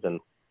things. And,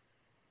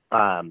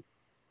 I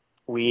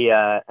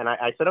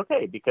said,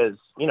 okay, because,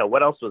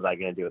 what else was I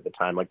going to do at the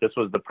time? Like, this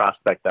was the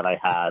prospect that I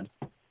had.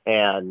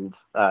 And,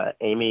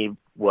 Amy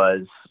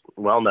was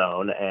well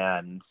known,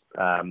 and,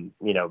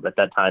 at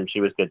that time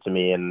she was good to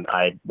me, and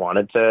I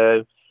wanted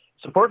to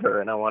support her,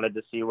 and I wanted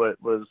to see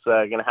what was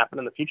going to happen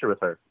in the future with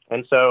her.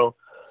 And so,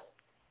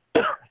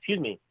 excuse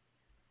me,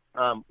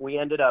 we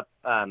ended up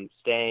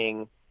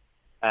staying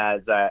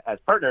as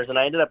partners, and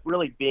I ended up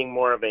really being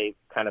more of a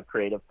kind of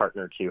creative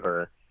partner to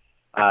her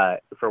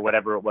for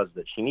whatever it was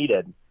that she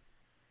needed.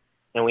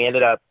 And we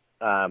ended up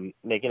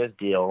making this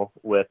deal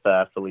with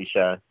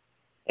Felicia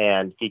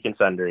and Geek and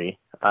Sundry,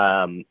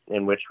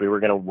 in which we were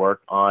going to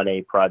work on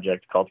a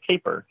project called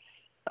Caper.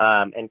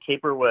 And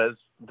Caper was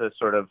the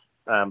sort of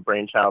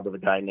brainchild of a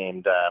guy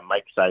named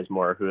Mike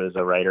Sizemore, who is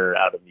a writer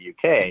out of the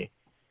UK,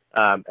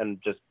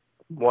 and just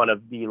one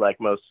of the like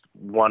most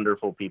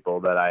wonderful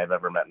people that I have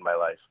ever met in my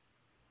life.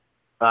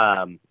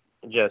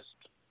 Just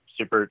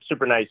super,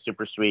 super nice,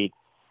 super sweet,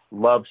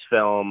 loves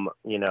film,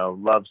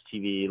 loves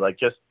TV, like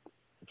just,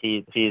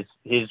 he is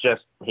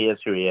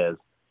who he is.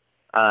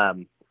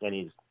 And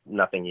he's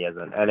nothing he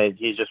isn't. And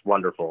he's just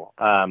wonderful.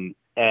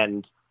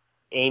 And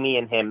Amy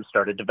and him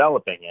started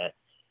developing it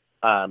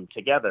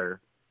together,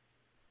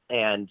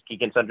 and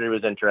Geek and Sundry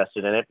was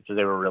interested in it because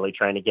they were really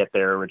trying to get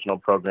their original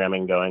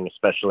programming going,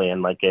 especially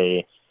in like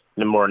a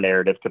more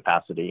narrative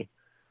capacity.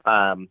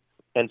 And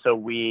so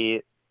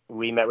we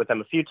met with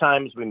them a few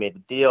times. We made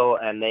the deal,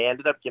 and they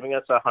ended up giving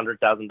us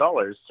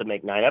 $100,000 to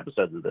make 9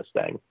 episodes of this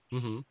thing.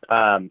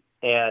 Mm-hmm.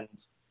 And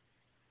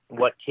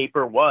what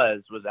Caper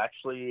was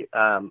actually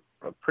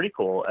pretty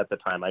cool at the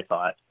time, I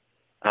thought.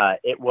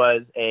 It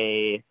was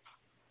a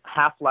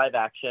half live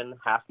action,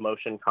 half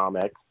motion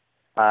comic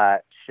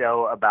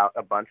show about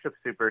a bunch of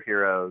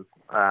superheroes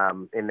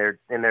in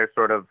their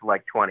sort of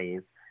like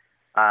 20s,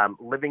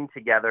 living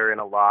together in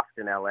a loft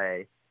in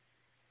LA,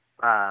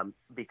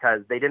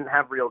 because they didn't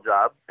have real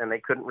jobs and they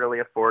couldn't really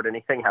afford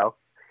anything else.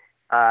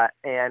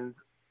 And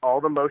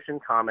all the motion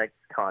comics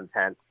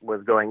content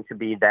was going to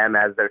be them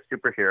as their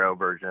superhero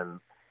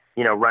versions,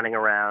 running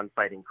around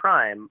fighting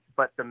crime.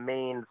 But the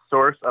main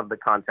source of the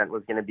content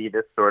was going to be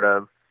this sort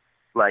of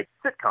like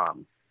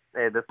sitcom,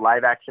 this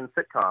live action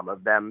sitcom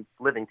of them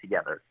living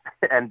together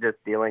and just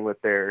dealing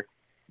with the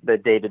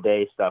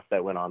day-to-day stuff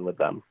that went on with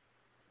them.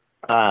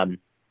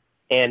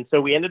 And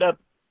so we ended up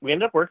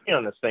working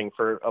on this thing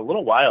for a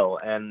little while,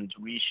 and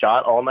we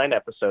shot all 9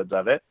 episodes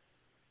of it.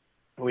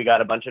 We got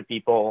a bunch of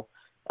people,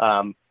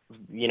 from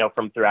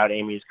throughout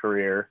Amy's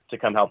career to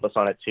come help us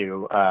on it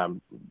too.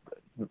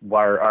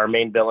 Our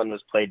main villain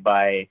was played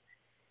by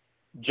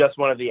just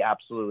one of the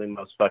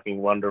most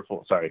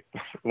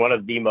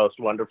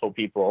wonderful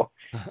people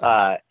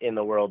in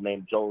the world,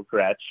 named Joel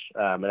Gretsch,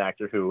 an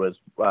actor who was,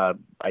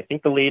 I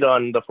think, the lead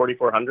on the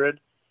 4400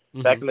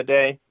 mm-hmm. back in the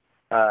day,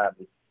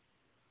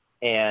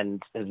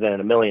 and has been in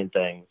a million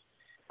things.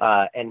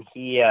 And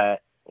he and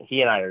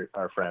I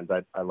are friends.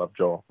 I love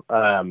Joel.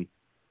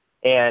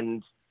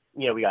 And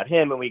we got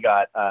him, and we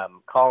got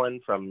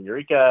Colin from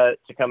Eureka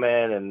to come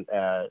in,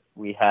 and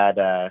we had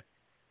I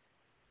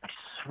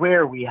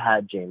swear we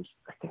had James.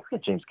 I think we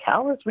had James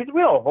Callis. We had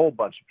a whole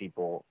bunch of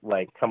people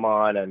like come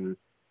on and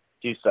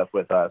do stuff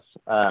with us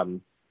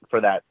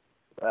for that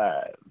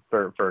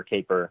for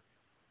Caper,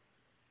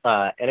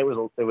 and it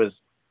was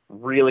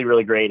really,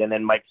 really great. And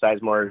then Mike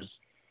Sizemore's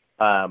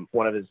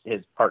one of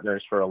his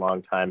partners for a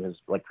long time, his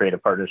like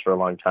creative partners for a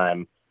long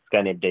time, this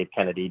guy named Dave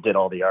Kennedy, did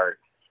all the art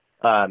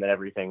and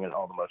everything and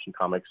all the motion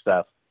comic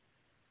stuff.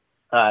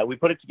 We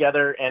put it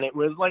together, and it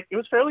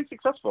was fairly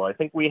successful. I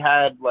think we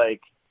had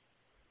like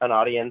an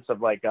audience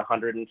of like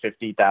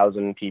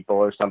 150,000 people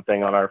or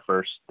something in our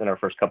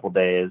first couple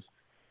days.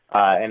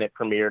 And it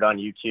premiered on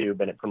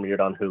YouTube, and it premiered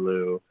on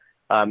Hulu.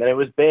 And it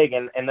was big.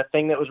 And the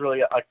thing that was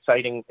really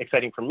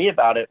exciting for me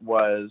about it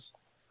was,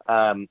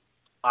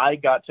 I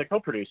got to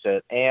co-produce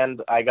it,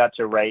 and I got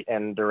to write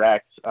and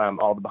direct,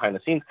 all the behind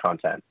the scenes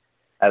content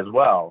as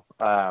well.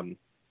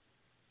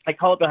 I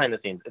call it behind the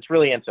scenes. It's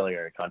really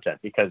ancillary content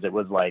because it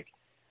was like,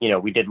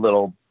 we did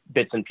little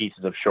bits and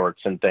pieces of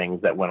shorts and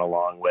things that went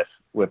along with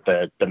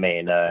the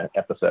main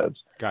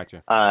episodes.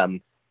 Gotcha.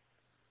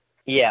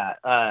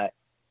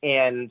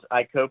 And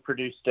I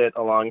co-produced it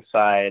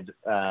alongside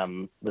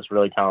this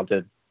really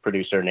talented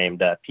producer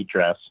named Pete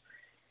Dress.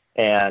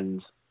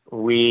 And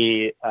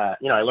we, I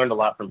learned a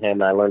lot from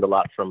him. I learned a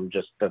lot from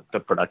just the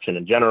production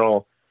in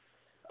general,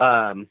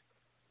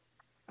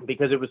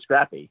 because it was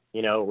scrappy.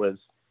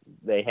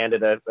 They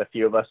handed a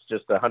few of us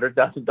just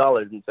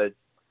 $100,000 and said,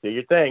 do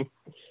your thing.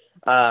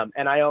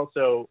 And I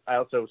also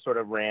sort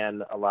of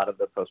ran a lot of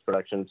the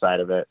post-production side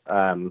of it.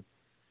 And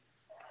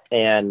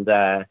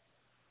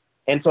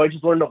so I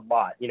just learned a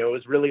lot. It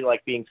was really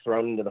like being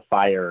thrown into the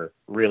fire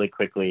really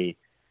quickly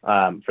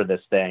for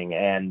this thing.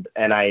 And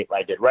I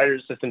did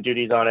writer's assistant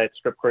duties on it,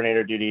 script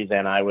coordinator duties,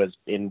 and I was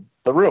in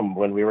the room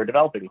when we were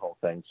developing the whole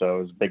thing. So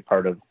it was a big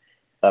part of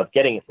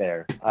getting it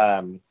there.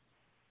 And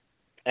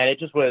it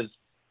just was,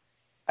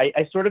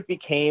 I sort of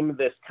became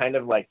this kind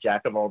of like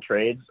jack of all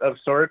trades of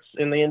sorts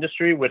in the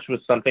industry, which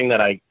was something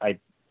that I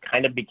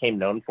kind of became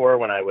known for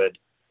when I would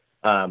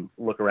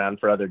look around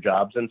for other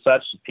jobs and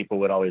such. People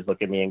would always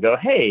look at me and go,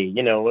 hey,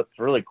 you know, what's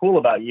really cool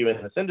about you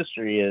in this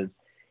industry is,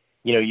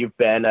 you know, you've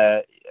been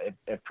a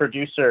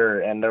producer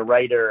and a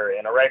writer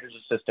and a writer's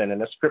assistant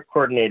and a script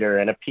coordinator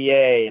and a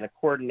PA and a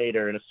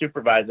coordinator and a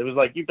supervisor. It was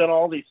like, you've done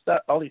all these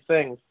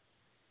things,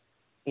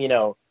 you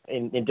know,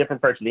 in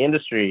different parts of the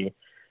industry.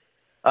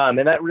 And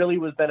that really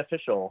was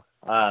beneficial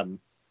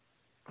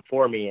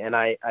for me. And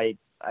I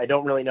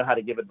don't really know how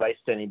to give advice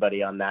to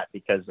anybody on that,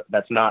 because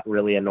that's not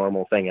really a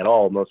normal thing at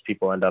all. Most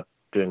people end up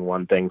doing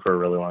one thing for a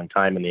really long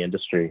time in the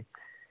industry.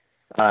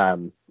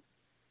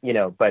 You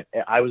know, but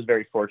I was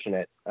very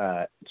fortunate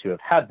to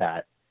have had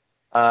that.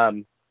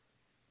 And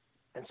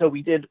so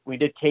we did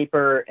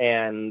Caper,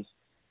 and,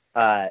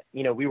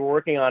 you know, we were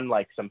working on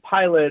like some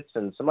pilots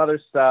and some other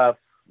stuff,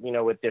 you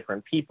know, with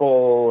different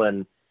people,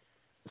 and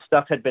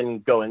stuff had been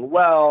going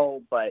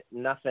well, but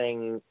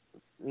nothing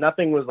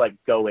was like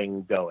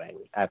going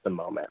at the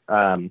moment.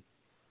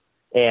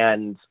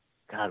 And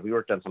God, we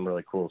worked on some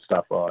really cool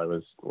stuff while I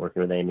was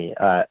working with Amy.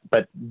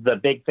 But the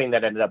big thing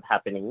that ended up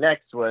happening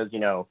next was, you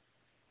know,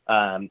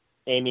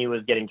 Amy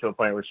was getting to a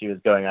point where she was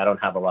going, I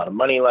don't have a lot of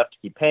money left to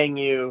keep paying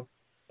you.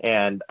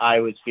 And I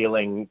was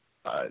feeling,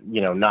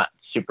 you know, not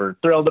super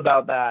thrilled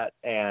about that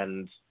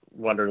and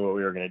wondering what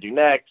we were going to do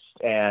next.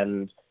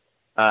 And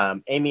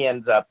Amy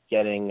ends up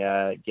getting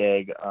a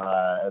gig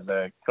as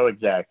a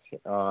co-exec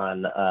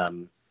on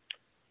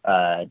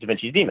Da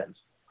Vinci's Demons.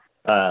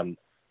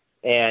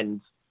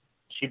 And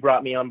she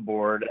brought me on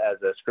board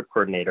as a script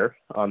coordinator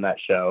on that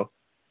show.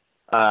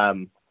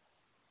 And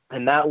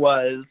that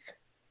was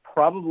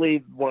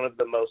probably one of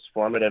the most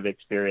formative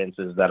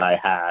experiences that I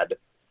had,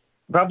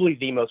 probably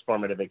the most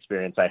formative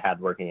experience I had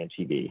working in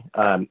TV.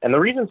 And the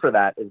reason for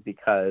that is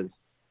because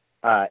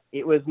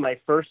it was my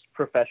first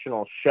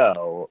professional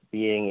show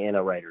being in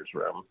a writer's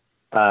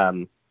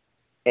room.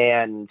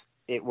 And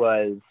it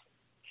was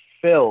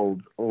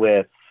filled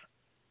with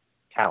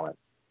talent.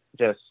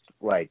 Just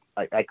like,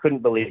 I couldn't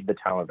believe the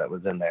talent that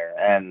was in there.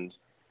 And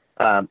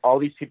all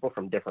these people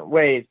from different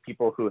ways,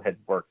 people who had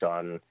worked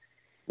on,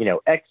 you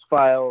know,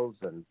 X-Files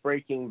and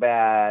Breaking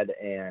Bad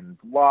and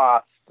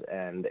Lost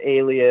and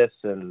Alias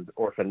and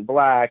Orphan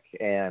Black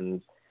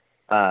and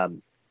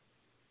Sons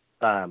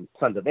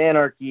of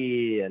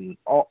Anarchy, and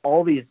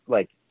all these,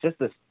 like, just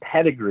this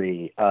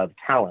pedigree of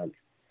talent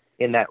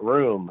in that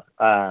room,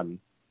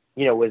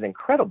 you know, was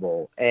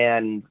incredible.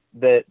 And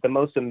the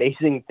most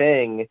amazing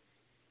thing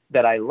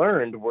that I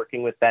learned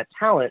working with that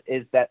talent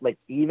is that, like,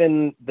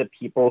 even the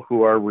people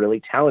who are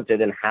really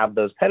talented and have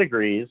those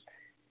pedigrees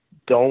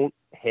don't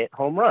hit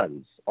home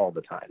runs all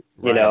the time,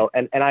 you know?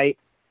 And I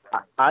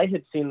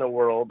had seen the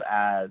world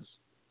as,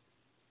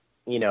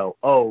 you know,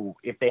 oh,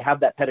 if they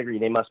have that pedigree,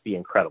 they must be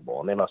incredible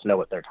and they must know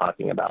what they're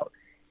talking about.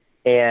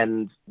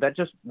 And that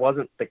just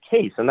wasn't the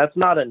case. And that's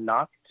not a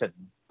knock to,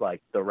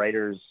 like, the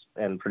writers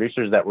and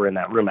producers that were in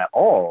that room at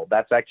all.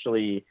 That's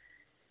actually,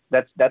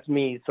 that's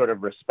me sort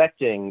of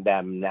respecting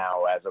them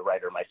now as a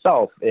writer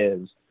myself,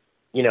 is,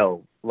 you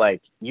know,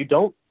 like, you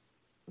don't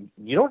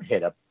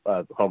hit a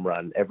home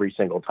run every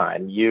single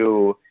time.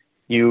 You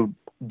do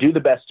the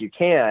best you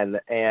can,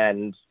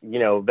 and, you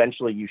know,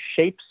 eventually you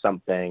shape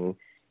something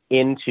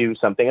into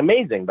something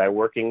amazing by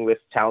working with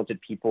talented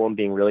people and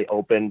being really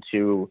open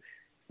to,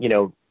 you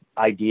know,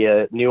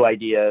 new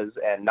ideas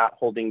and not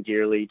holding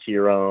dearly to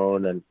your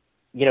own. And,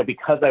 you know,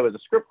 because I was a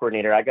script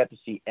coordinator, I got to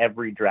see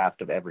every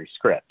draft of every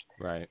script.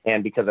 Right.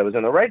 And because I was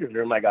in the writer's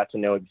room, I got to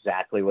know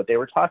exactly what they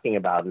were talking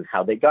about and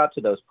how they got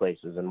to those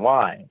places and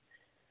why.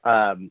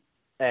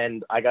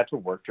 And I got to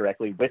work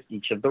directly with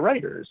each of the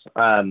writers.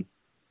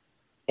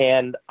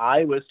 And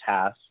I was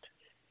tasked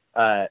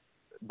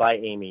by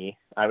Amy.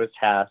 I was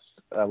tasked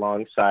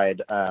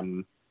alongside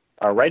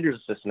our writer's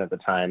assistant at the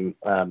time,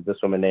 this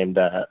woman named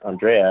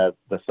Andrea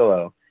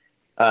Vasillo.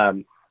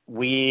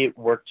 We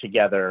worked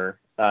together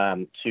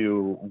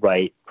to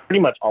write pretty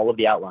much all of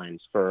the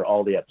outlines for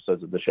all the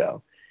episodes of the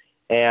show.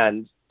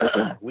 And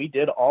we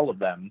did all of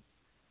them.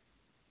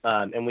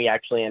 And we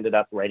actually ended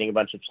up writing a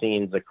bunch of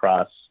scenes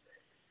across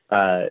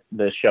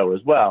the show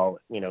as well,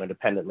 you know,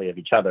 independently of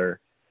each other.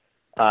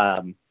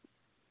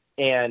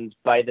 And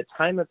by the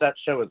time that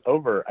show was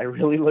over, I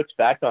really looked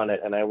back on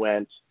it and I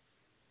went,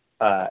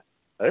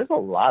 there's a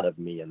lot of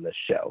me in this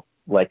show,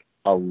 like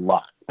a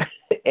lot.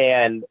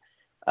 And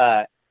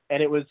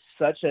it was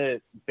such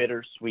a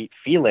bittersweet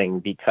feeling,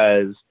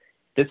 because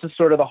this is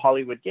sort of the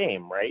Hollywood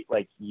game, right?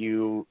 Like,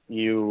 you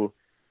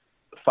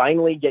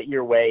finally get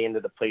your way into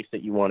the place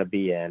that you want to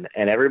be in,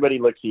 and everybody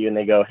looks at you and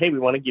they go, hey, we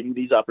want to give you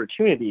these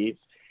opportunities,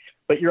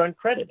 but you're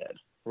uncredited,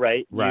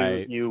 right?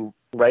 Right. You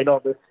write all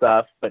this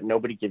stuff, but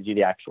nobody gives you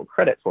the actual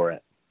credit for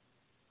it.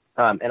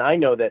 And I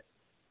know that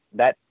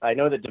Da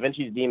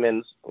Vinci's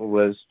Demons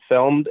was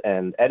filmed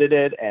and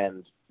edited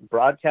and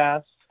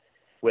broadcast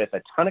with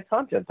a ton of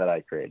content that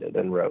I created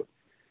and wrote.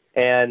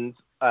 And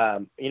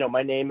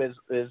my name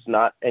is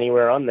not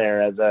anywhere on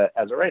there as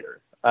a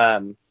writer.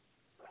 And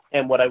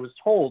what I was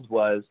told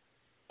was,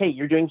 hey,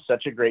 you're doing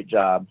such a great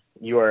job.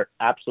 You are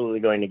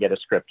absolutely going to get a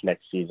script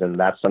next season.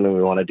 That's something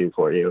we want to do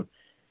for you.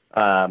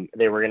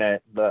 They were going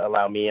to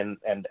allow me and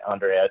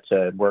Andrea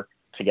to work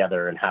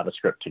together and have a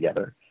script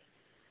together.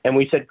 And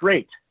we said,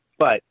 great.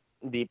 But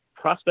the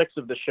prospects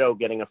of the show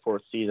getting a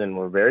fourth season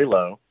were very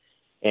low,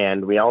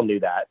 and we all knew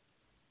that.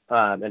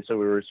 And so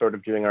we were sort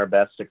of doing our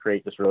best to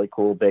create this really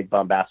cool, big,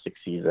 bombastic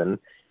season,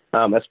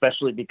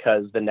 especially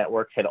because the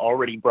network had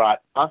already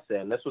brought us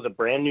in. This was a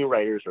brand new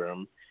writer's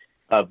room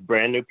of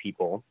brand new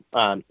people,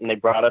 and they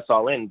brought us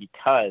all in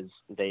because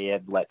they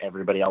had let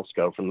everybody else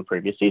go from the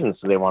previous season.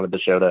 So they wanted the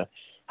show to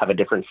have a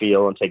different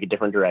feel and take a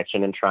different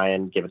direction and try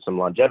and give it some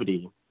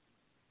longevity.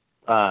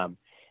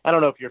 I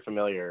don't know if you're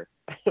familiar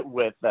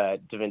with Da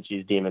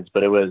Vinci's Demons,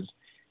 but it was,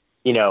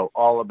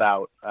 all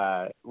about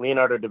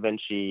Leonardo da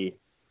Vinci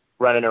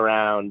running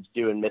around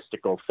doing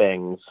mystical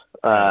things.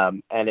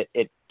 And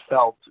it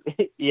felt,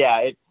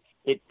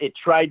 it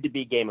tried to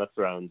be Game of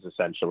Thrones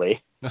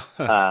essentially,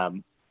 but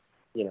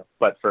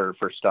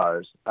for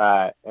stars.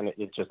 And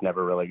it just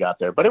never really got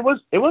there, but it was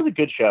a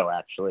good show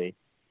actually.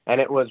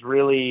 And it was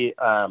really,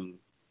 I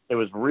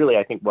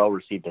think, well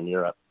received in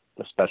Europe,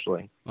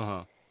 especially.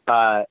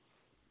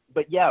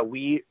 But yeah,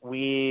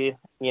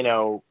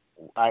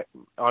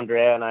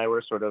 Andrea and I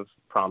were sort of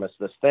promised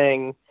this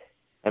thing,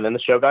 and then the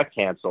show got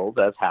canceled,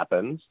 as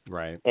happens.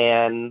 Right.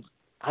 And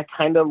I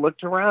kind of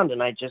looked around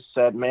and I just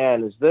said,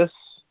 man, is this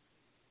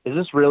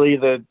really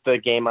the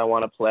game I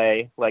want to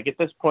play? Like at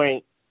this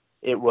point,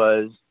 it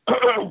was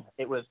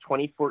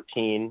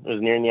 2014. It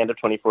was nearing the end of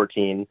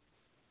 2014,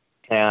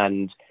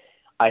 and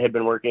I had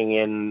been working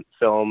in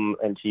film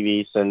and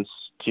TV since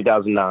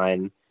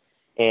 2009,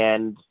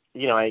 and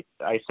I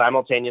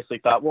simultaneously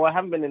thought, well, I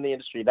haven't been in the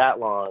industry that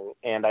long,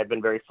 and I've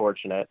been very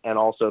fortunate, and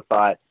also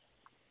thought,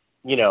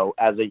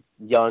 as a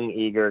young,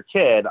 eager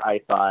kid,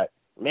 I thought,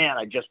 man,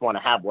 I just want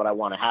to have what I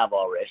want to have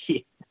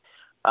already.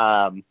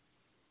 And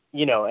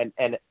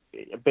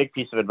a big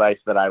piece of advice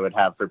that I would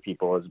have for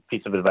people is a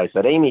piece of advice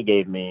that Amy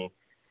gave me,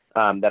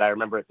 that I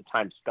remember at the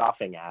time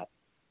scoffing at,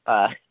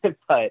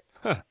 but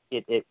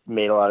it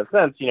made a lot of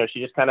sense.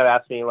 She just kind of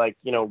asked me, like,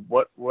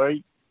 why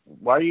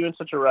are you in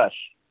such a rush?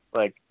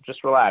 Like,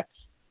 just relax,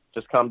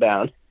 just calm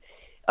down.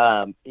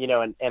 And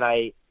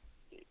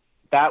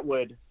that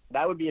would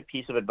be a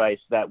piece of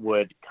advice that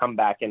would come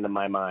back into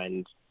my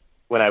mind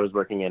when I was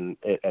working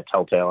at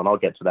Telltale, and I'll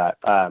get to that.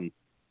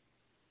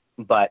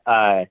 But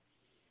I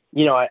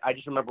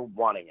just remember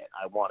wanting it.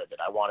 I wanted it.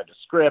 I wanted a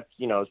script.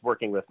 I was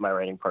working with my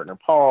writing partner,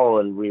 Paul,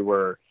 and we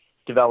were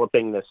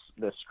developing this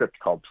script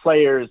called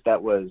Players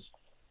that was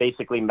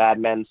basically Mad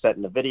Men set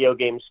in a video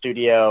game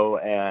studio,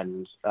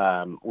 and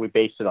we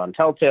based it on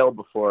Telltale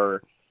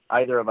before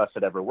either of us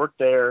had ever worked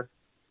there.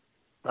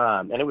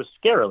 And it was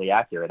scarily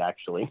accurate,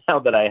 actually, now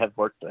that I have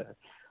worked there.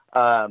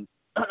 We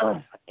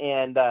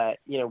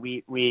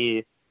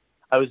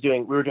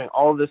were doing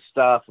all this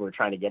stuff. We were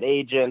trying to get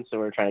agents,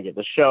 and we were trying to get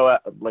the show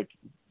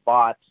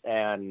bought,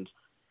 and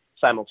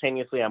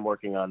simultaneously I'm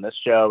working on this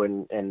show,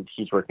 and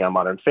he's working on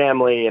Modern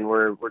Family, and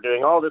we're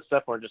doing all this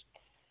stuff. We're just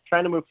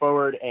trying to move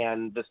forward,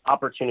 and this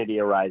opportunity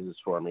arises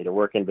for me to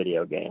work in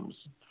video games.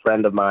 A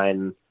friend of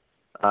mine,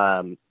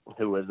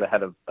 who was the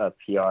head of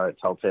PR at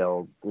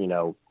Telltale,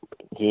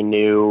 he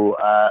knew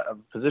a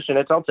position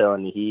at Telltale,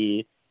 and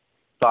he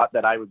thought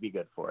that I would be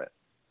good for it.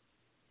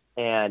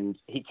 And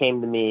he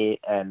came to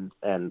me and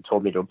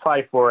told me to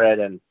apply for it.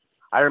 And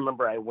I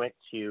remember I went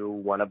to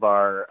one of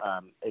our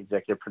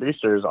executive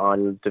producers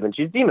on Da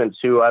Vinci's Demons,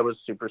 who I was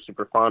super,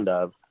 super fond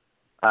of,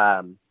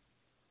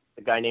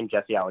 a guy named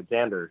Jesse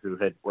Alexander, who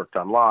had worked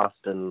on Lost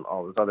and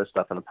all this other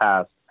stuff in the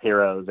past,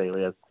 Heroes,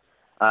 Alias.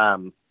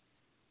 And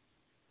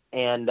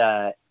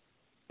I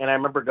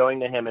remember going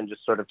to him and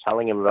just sort of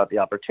telling him about the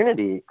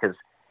opportunity, because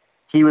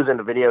he was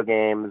into video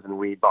games and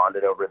we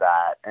bonded over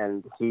that.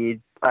 And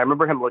I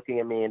remember him looking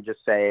at me and just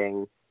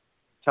saying,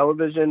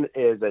 television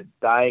is a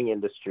dying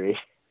industry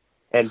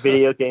and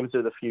video games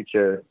are the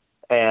future,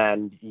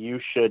 and you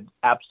should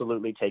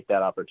absolutely take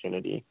that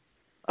opportunity.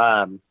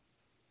 And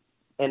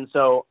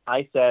so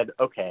I said,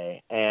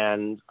 okay.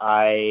 And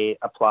I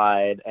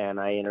applied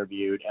and I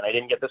interviewed, and I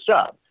didn't get this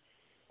job.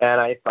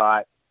 And I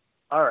thought,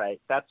 all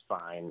right, that's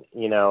fine.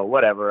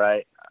 Whatever.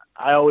 I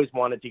always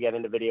wanted to get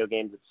into video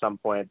games at some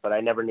point, but I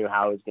never knew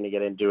how I was going to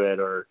get into it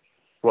or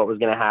what was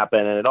going to happen.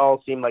 And it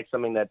all seemed like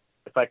something that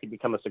if I could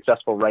become a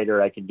successful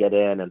writer, I could get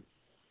in, and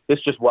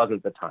this just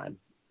wasn't the time.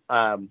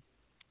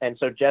 And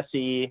so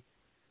Jesse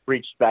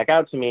reached back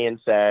out to me and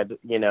said,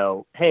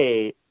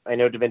 hey, I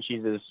know Da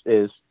Vinci's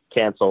is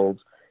canceled.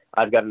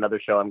 I've got another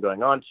show I'm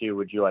going on to.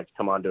 Would you like to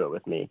come on to it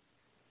with me?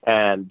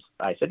 And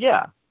I said,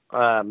 yeah.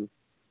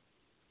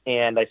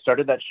 And I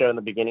started that show in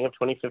the beginning of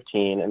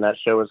 2015, and that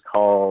show was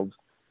called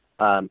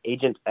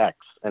Agent X,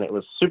 and it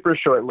was super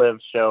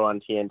short-lived show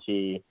on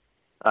TNT.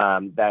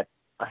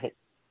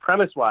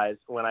 Premise-wise,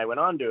 when I went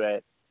on to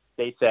it,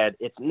 they said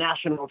it's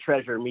National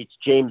Treasure meets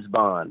James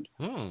Bond.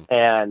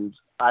 And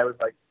I was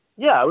like,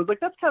 I was like,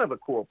 that's kind of a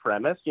cool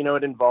premise. You know,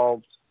 it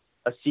involved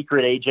a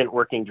secret agent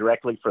working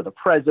directly for the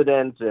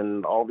president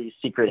and all these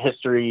secret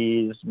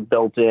histories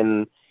built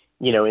in,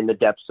 you know, in the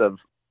depths of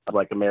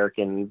like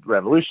American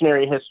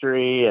revolutionary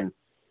history, and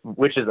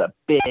which is a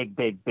big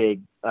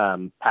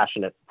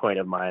passionate point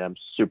of mine. I'm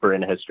super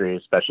into history,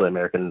 especially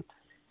American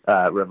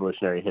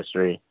revolutionary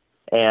history.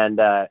 And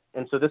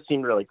so this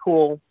seemed really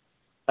cool.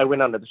 I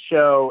went onto the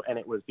show, and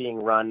it was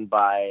being run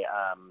by,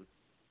 I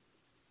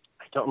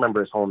don't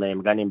remember his whole name,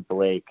 a guy named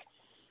Blake,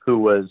 who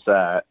was,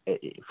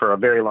 for a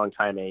very long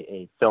time,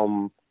 a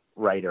film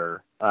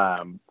writer.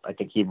 I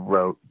think he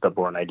wrote The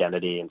Bourne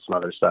Identity and some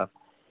other stuff.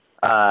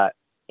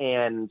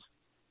 And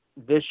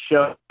this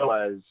show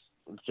was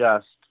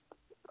just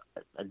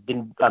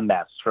a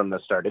mess from the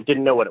start. It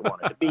didn't know what it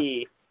wanted to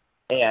be,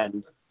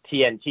 and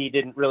TNT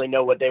didn't really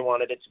know what they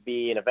wanted it to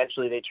be, and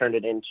eventually they turned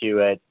it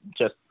into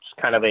just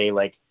kind of a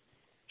like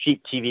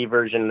cheap TV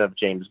version of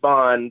James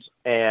Bond,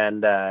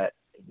 and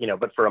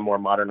but for a more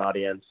modern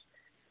audience.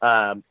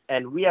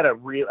 And we had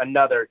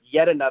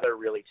yet another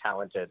really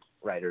talented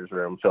writers'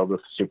 room filled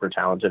with super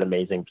talented,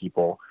 amazing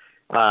people.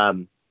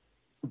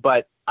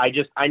 But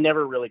I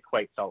never really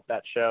quite felt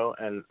that show,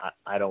 and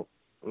I'm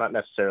not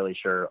necessarily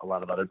sure a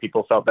lot of other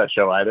people felt that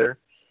show either.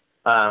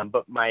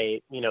 But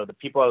the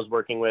people I was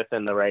working with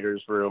in the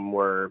writers' room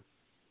were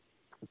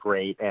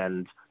great,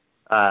 and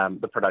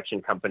the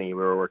production company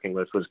we were working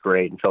with was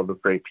great and filled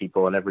with great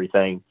people and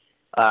everything.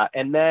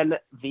 And then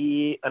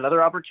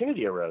another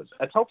opportunity arose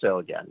at Telltale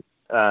again.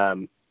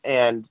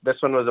 And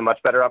this one was a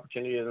much better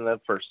opportunity than the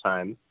first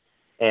time.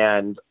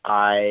 And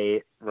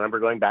I remember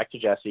going back to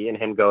Jesse and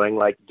him going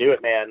like, do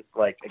it, man.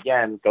 Like,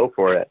 again, go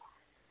for it.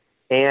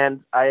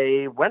 And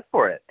I went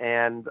for it.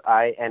 And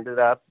I ended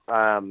up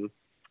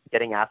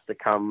getting asked to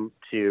come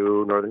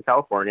to Northern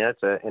California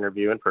to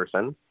interview in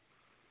person.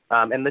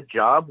 And the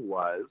job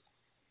was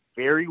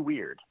very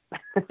weird.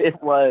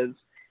 It was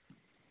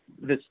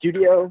the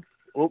studio.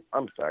 Oh,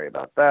 I'm sorry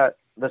about that.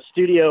 The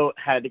studio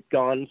had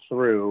gone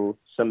through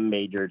some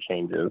major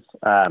changes.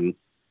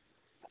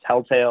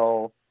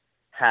 Telltale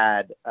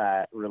had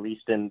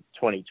released in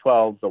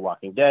 2012 the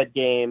Walking Dead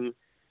game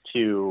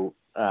to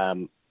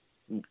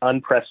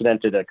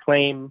unprecedented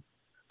acclaim.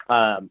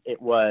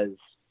 It was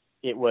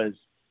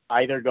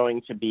either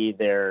going to be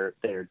their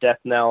death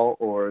knell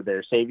or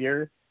their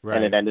savior, right.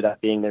 And it ended up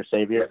being their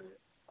savior.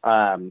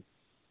 I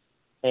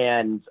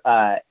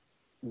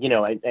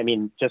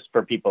mean, just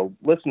for people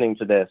listening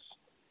to this,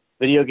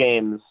 video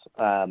games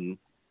have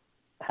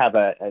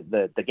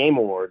the Game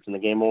Awards, and the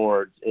Game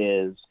Awards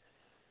is,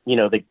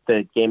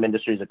 the game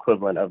industry's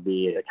equivalent of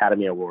the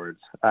Academy Awards,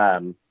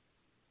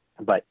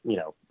 but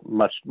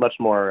much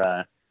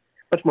more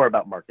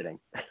about marketing.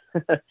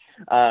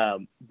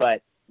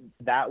 But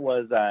that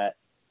was the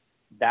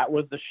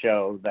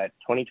show that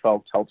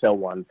 2012 Telltale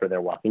won for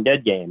their Walking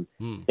Dead game.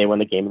 They won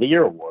the Game of the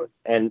Year award,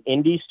 and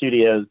indie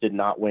studios did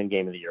not win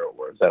Game of the Year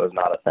awards. That was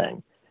not a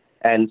thing.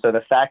 And so the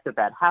fact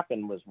that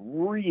happened was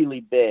really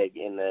big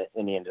in the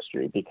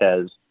industry,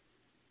 because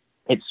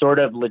it sort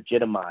of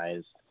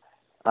legitimized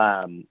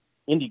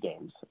indie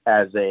games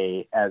as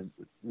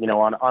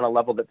on a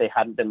level that they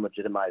hadn't been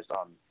legitimized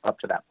on up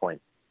to that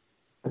point,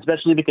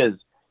 especially because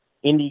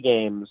indie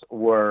games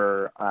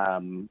were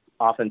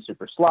often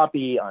super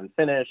sloppy,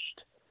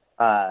 unfinished,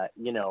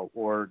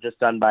 or just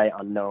done by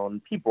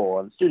unknown people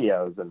and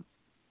studios. And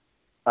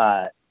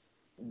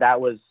that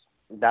was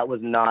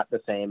not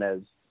the same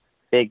as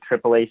big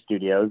AAA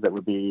studios that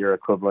would be your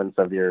equivalents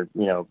of your,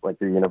 like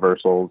your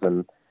Universals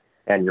and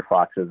your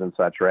Foxes and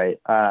such, right?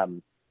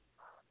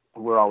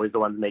 We're always the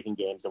ones making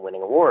games and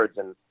winning awards.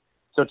 And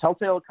so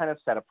Telltale kind of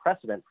set a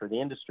precedent for the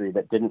industry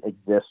that didn't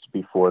exist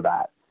before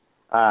that.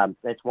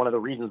 It's one of the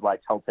reasons why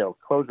Telltale's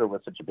closure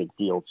was such a big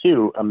deal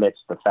too,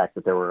 amidst the fact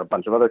that there were a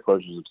bunch of other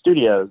closures of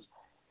studios.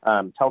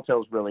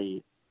 Telltale's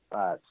really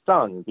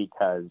stung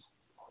because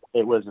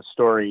it was a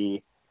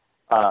story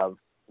of,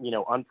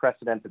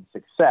 unprecedented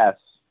success,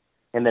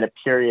 and then a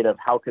period of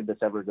how could this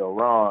ever go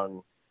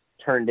wrong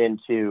turned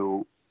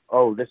into,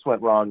 oh, this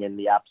went wrong in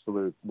the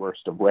absolute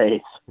worst of ways.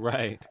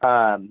 Right.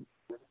 And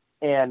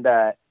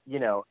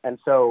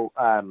so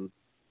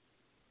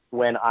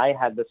when I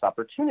had this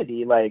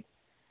opportunity, like,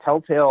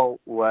 Telltale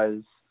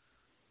was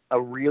a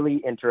really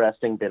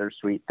interesting,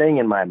 bittersweet thing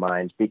in my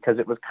mind, because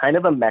it was kind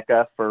of a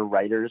mecca for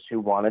writers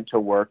who wanted to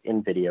work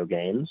in video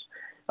games.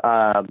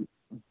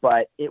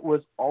 But it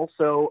was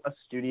also a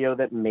studio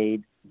that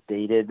made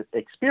dated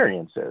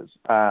experiences.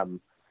 And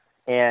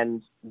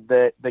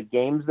the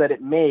games that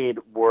it made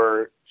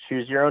were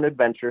choose your own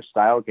adventure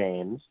style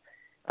games,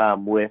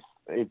 with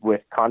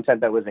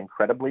content that was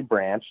incredibly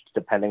branched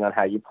depending on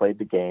how you played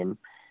the game.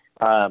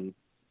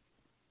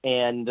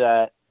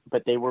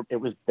 But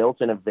it was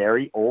built in a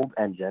very old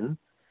engine,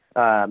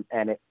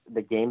 and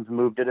the games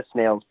moved at a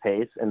snail's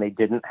pace, and they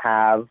didn't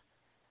have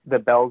the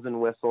bells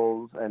and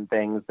whistles and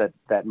things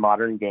that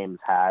modern games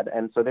had.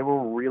 And so they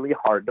were really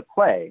hard to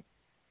play.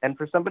 And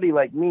for somebody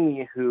like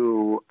me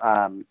who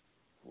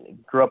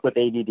grew up with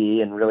ADD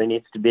and really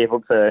needs to be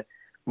able to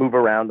move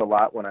around a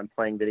lot when I'm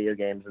playing video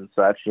games and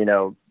such,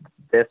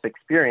 this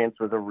experience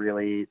was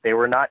they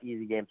were not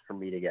easy games for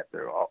me to get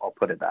through. I'll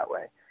put it that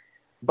way.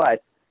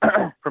 But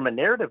from a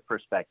narrative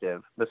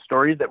perspective, the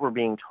stories that were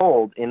being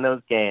told in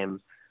those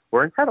games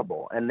were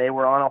incredible, and they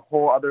were on a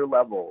whole other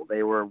level.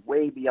 They were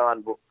way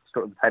beyond the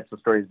types of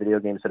stories video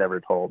games had ever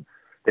told.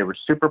 They were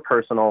super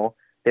personal.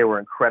 They were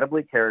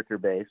incredibly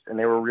character-based, and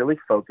they were really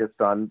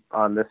focused on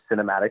this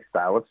cinematic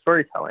style of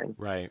storytelling.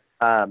 Right.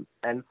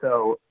 And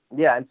so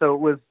it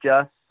was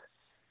just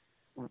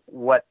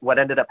what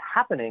ended up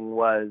happening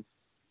was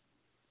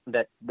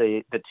that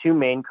the two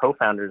main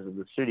co-founders of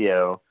the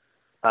studio,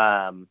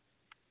 Kevin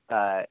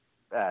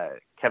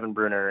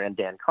Bruner and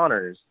Dan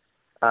Connors,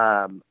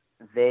 Dan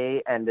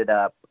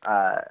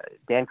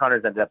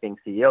Connors ended up being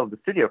CEO of the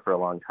studio for a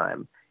long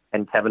time,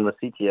 and Kevin was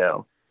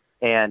CTO.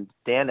 And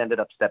Dan ended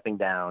up stepping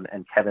down,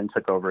 and Kevin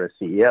took over as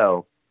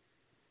CEO.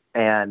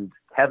 And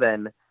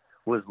Kevin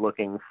was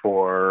looking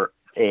for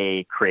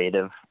a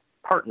creative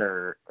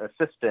partner,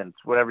 assistant,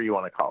 whatever you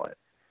want to call it,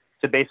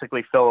 to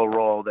basically fill a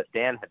role that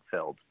Dan had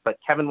filled. But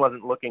Kevin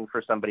wasn't looking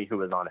for somebody who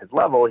was on his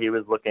level. He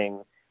was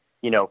looking,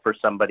 for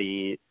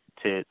somebody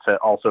to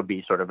also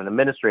be sort of an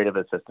administrative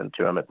assistant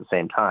to him at the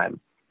same time.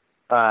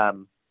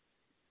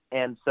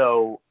 And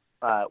so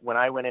when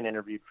I went and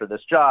interviewed for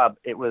this job,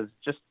 it was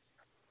just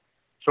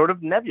sort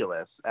of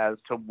nebulous as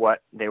to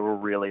what they were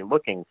really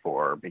looking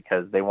for,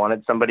 because they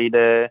wanted somebody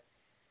to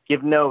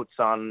give notes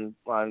on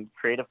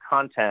creative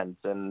content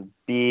and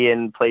be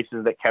in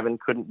places that Kevin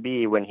couldn't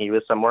be when he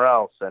was somewhere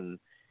else. And,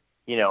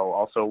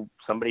 also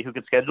somebody who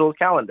could schedule a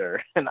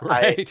calendar. And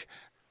right.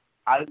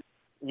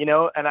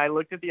 and I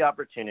looked at the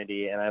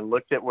opportunity, and I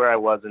looked at where I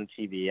was in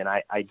TV, and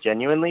I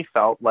genuinely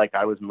felt like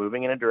I was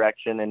moving in a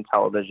direction in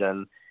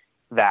television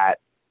that,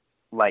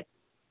 like,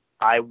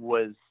 I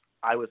was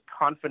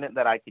confident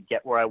that I could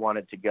get where I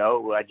wanted to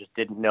go. I just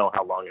didn't know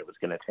how long it was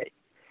going to take.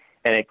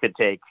 And it could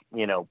take,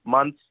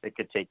 months. It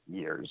could take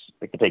years.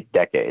 It could take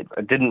decades.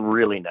 I didn't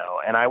really know.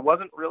 And I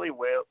wasn't really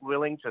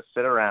willing to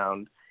sit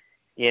around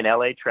in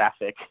LA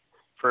traffic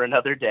for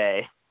another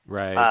day.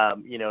 Right.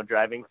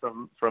 Driving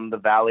from the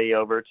valley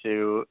over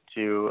to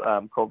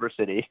Culver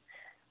City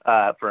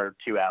for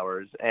 2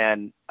 hours.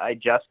 And I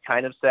just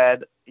kind of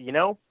said,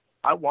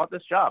 I want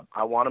this job.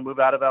 I want to move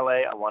out of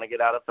LA. I want to get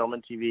out of film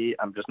and TV.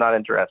 I'm just not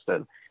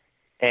interested.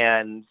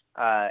 And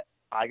I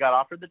got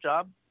offered the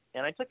job,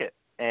 and I took it.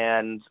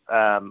 And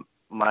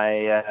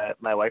my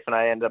wife and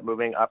I ended up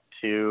moving up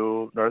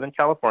to Northern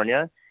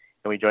California,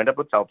 and we joined up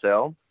with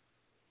Telltale.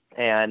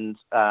 And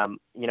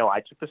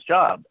I took this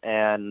job,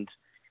 and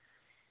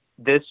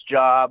this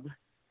job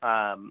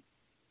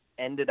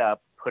ended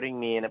up putting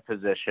me in a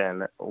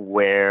position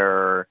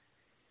where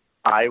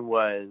I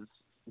was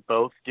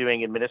both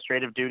doing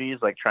administrative duties,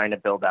 like trying to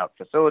build out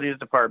facilities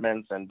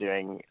departments and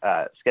doing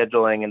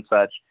scheduling and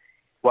such,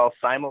 while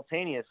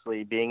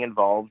simultaneously being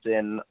involved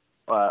in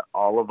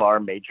all of our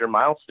major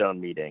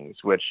milestone meetings,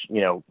 which,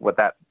 what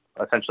that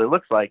essentially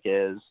looks like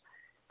is,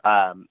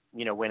 when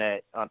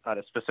on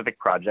a specific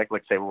project,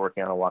 like say we're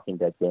working on a Walking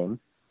Dead game,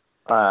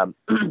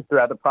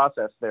 throughout the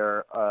process,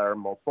 there are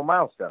multiple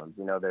milestones.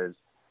 There's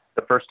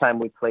the first time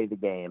we play the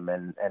game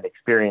and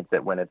experience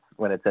it when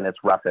it's in its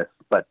roughest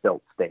but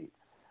built state.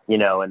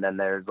 And then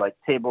there's like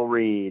table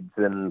reads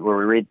and where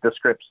we read the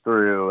scripts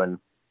through, and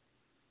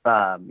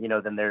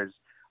then there's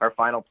our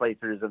final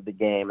playthroughs of the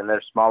game, and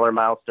there's smaller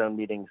milestone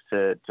meetings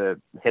to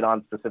hit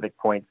on specific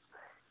points,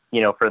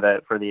 for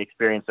the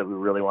experience that we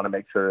really want to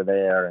make sure are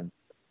there. And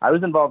I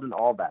was involved in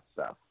all that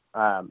stuff,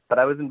 but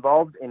I was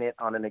involved in it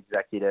on an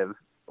executive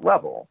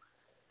level,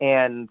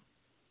 and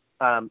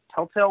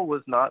Telltale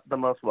was not the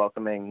most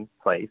welcoming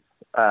place.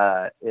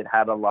 It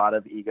had a lot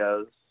of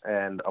egos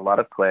and a lot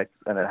of cliques,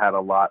 and it had a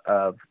lot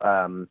of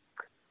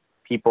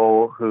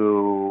people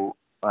who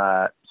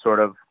sort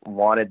of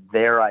wanted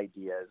their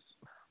ideas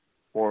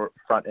for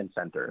front and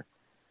center,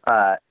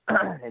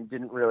 and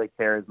didn't really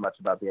care as much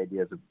about the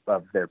ideas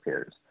of their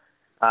peers.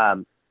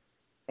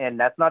 And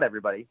that's not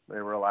everybody.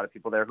 There were a lot of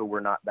people there who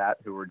were not that,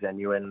 who were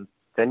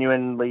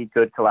genuinely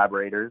good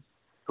collaborators,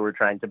 who were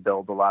trying to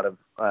build a lot of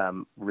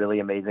really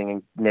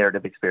amazing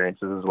narrative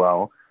experiences as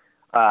well.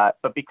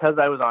 But because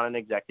I was on an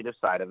executive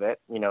side of it,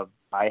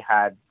 I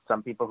had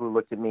some people who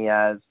looked at me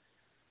as,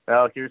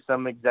 well, here's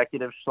some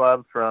executive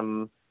schlub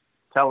from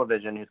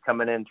television who's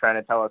coming in trying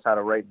to tell us how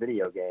to write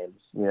video games,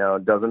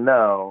 doesn't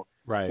know,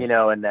 right.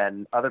 And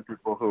then other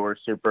people who were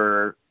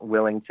super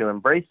willing to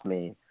embrace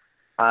me.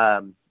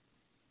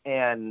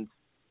 And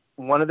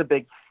one of the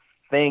big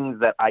things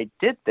that I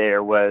did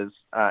there was,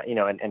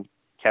 and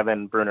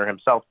Kevin Bruner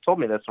himself told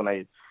me this when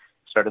I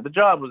started the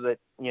job, was that,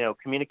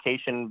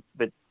 communication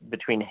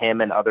between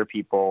him and other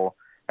people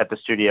at the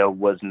studio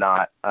was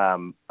not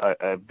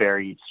a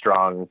very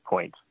strong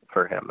point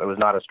for him. It was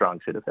not a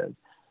strong suit of his.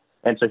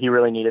 And so he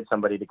really needed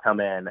somebody to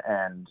come in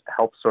and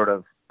help sort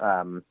of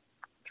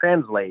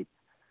translate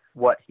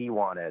what he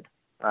wanted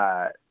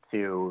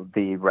to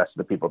the rest of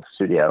the people at the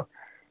studio.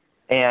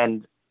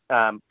 And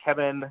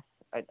Kevin,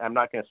 I'm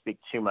not going to speak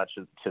too much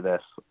to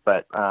this,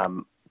 but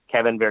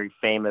Kevin very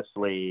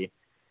famously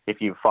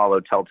if you've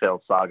followed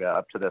Telltale saga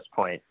up to this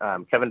point.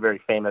 Kevin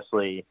very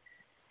famously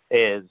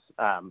is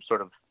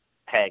sort of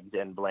pegged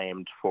and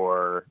blamed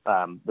for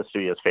the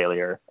studio's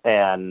failure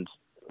and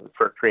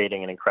for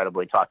creating an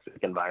incredibly toxic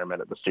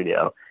environment at the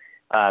studio.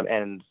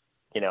 And,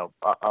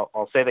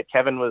 I'll say that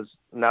Kevin was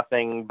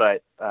nothing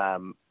but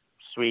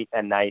sweet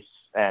and nice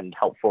and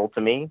helpful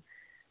to me.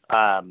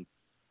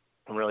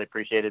 And really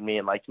appreciated me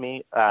and liked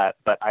me.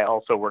 But I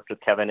also worked with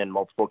Kevin in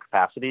multiple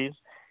capacities.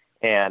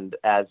 And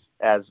as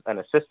an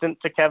assistant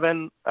to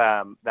Kevin,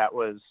 that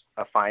was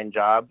a fine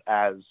job.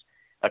 As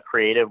a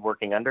creative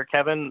working under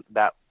Kevin,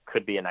 that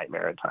could be a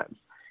nightmare at times.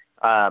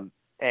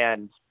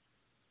 And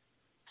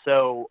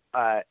so,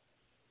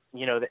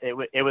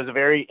 it was a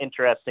very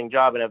interesting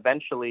job. And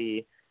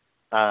eventually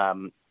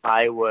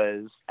I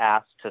was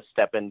asked to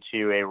step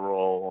into a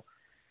role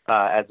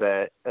as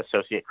a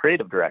associate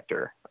creative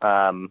director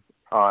on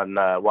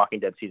Walking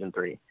Dead season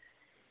 3.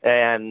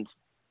 And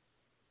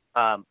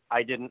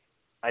I didn't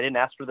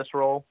ask for this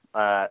role,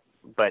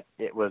 but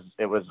it was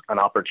an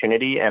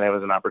opportunity, and it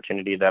was an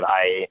opportunity that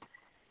I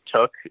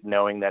took,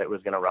 knowing that it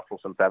was going to ruffle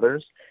some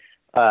feathers.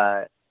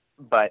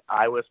 But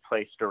I was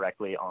placed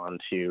directly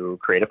onto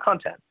creative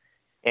content,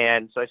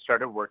 and so I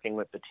started working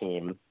with the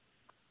team.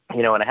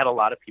 And I had a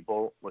lot of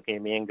people looking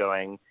at me and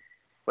going,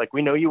 like,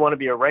 we know you want to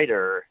be a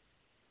writer,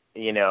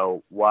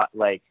 what,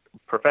 like,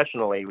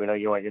 professionally, we know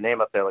you want your name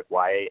up there. Like,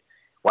 why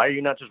are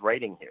you not just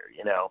writing here?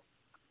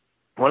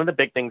 One of the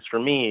big things for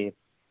me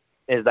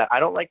is that I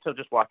don't like to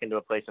just walk into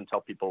a place and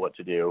tell people what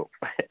to do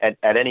at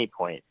any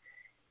point.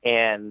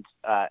 And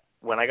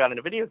when I got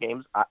into video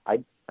games, I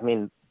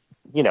mean,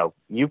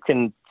 you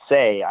can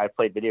say I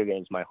played video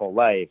games my whole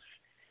life,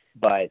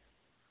 but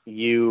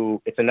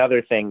it's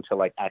another thing to,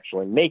 like,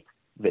 actually make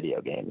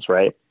video games,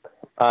 right?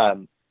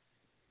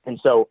 And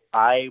so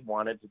I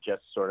wanted to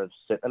just sort of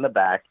sit in the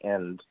back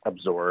and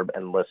absorb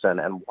and listen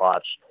and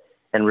watch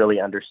and really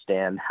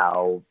understand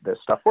how this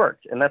stuff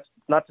worked. And that's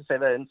not to say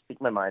that I didn't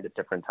speak my mind at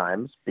different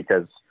times,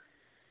 because,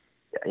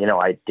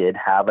 I did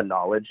have a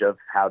knowledge of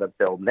how to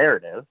build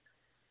narrative.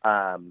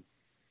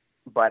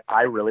 But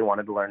I really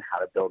wanted to learn how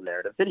to build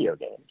narrative video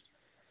games,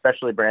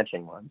 especially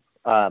branching ones.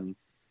 And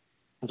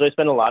so I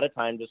spent a lot of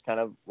time just kind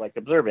of like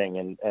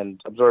observing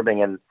and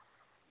absorbing. And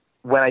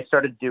when I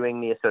started doing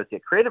the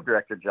associate creative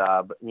director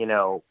job,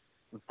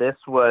 this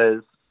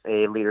was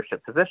a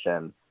leadership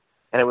position,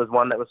 and it was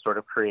one that was sort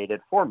of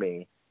created for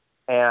me.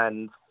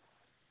 And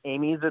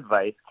Amy's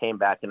advice came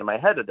back into my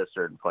head at a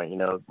certain point,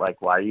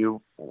 like, why are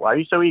you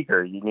so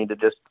eager? You need to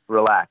just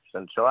relax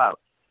and chill out.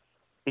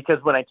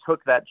 Because when I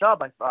took that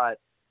job, I thought,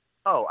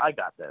 oh, I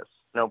got this.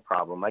 No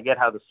problem. I get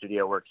how the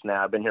studio works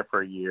now. I've been here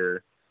for a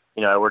year.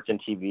 I worked in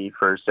TV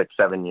for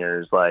 6-7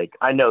 years. Like,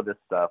 I know this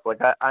stuff.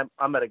 Like,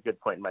 I'm at a good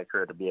point in my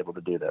career to be able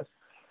to do this.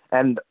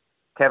 And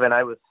Kevin,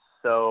 I was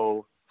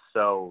so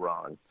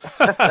wrong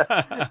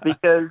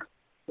because,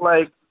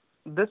 like,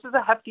 this is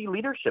a hefty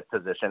leadership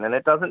position, and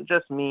it doesn't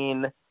just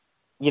mean,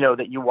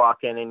 that you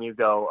walk in and you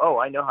go, oh,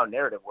 I know how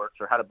narrative works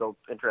or how to build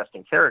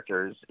interesting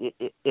characters.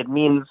 It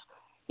means,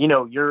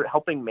 you're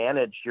helping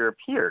manage your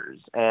peers,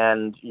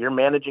 and you're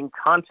managing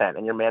content,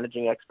 and you're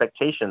managing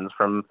expectations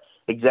from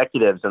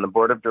executives and the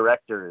board of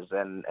directors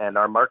and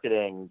our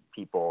marketing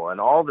people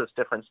and all this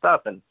different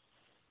stuff. And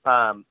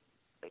I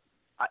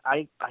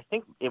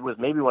think it was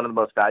maybe one of the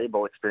most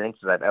valuable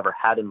experiences I've ever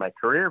had in my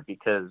career,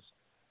 because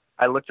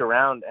I looked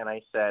around and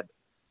I said,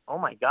 oh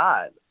my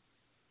God,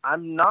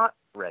 I'm not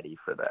ready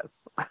for this.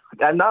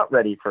 I'm not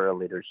ready for a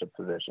leadership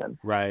position.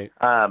 Right.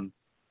 And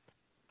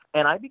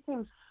I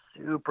became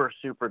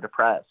super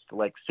depressed,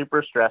 like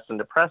super stressed and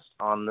depressed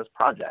on this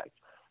project,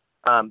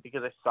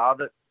 because I saw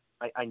that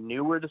I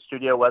knew where the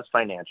studio was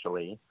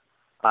financially.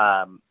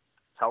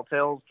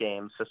 Telltale's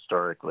games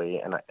historically,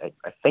 and I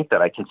think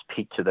that I can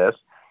speak to this,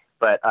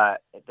 but I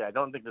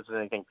don't think this is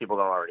anything people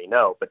don't already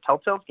know, but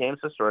Telltale's games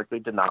historically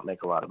did not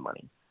make a lot of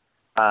money.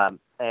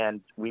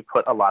 And we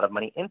put a lot of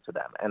money into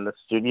them, and the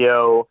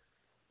studio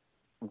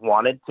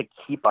wanted to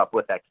keep up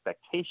with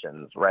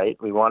expectations, right?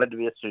 We wanted to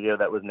be a studio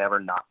that was never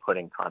not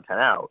putting content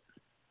out.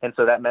 And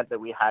so that meant that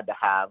we had to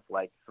have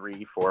like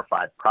 3, 4,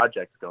 5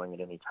 projects going at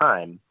any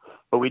time.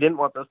 But we didn't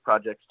want those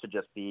projects to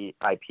just be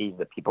IPs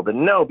that people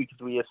didn't know, because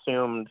we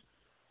assumed,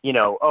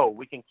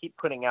 we can keep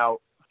putting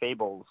out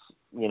Fables,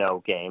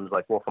 games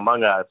like Wolf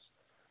Among Us,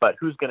 but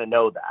who's going to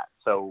know that?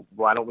 So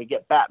why don't we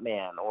get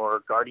Batman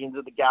or Guardians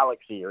of the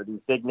Galaxy or these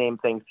big name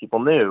things people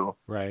knew?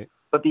 Right.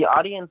 But the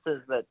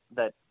audiences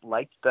that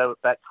liked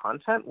that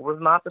content was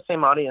not the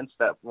same audience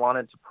that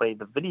wanted to play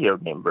the video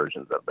game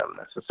versions of them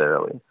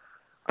necessarily.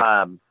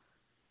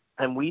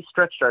 And we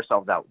stretched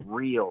ourselves out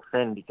real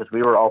thin, because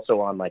we were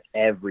also on like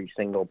every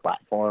single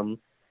platform.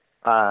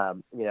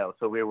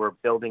 So we were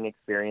building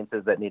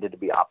experiences that needed to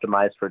be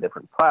optimized for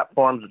different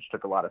platforms, which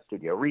took a lot of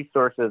studio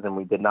resources, and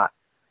we did not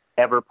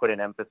ever put an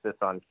emphasis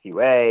on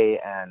QA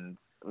and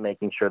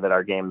making sure that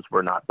our games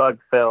were not bug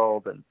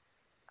filled. And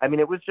I mean,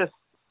 it was just,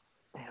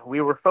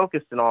 we were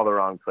focused in all the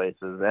wrong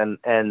places,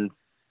 and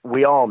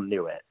we all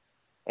knew it.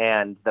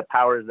 And the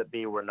powers that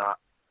be were not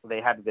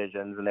they had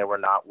visions and they were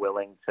not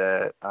willing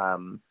to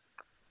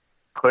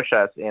push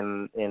us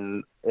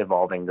in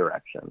evolving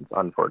directions,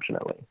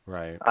 unfortunately.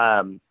 Right.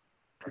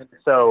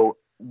 So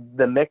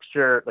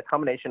the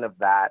combination of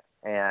that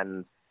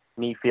and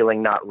me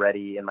feeling not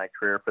ready in my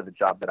career for the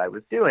job that I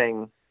was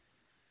doing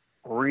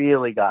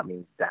really got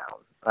me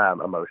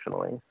down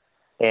emotionally.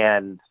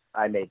 And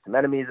I made some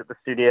enemies at the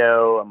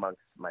studio amongst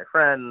my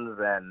friends,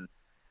 and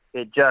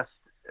it just,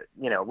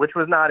 which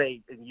was not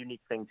a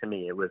unique thing to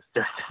me. It was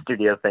just a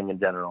studio thing in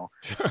general,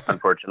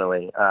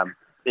 unfortunately.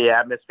 The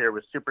atmosphere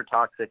was super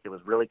toxic. It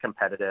was really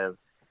competitive.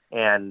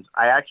 And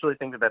I actually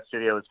think that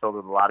studio was filled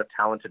with a lot of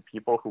talented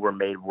people who were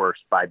made worse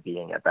by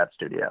being at that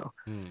studio,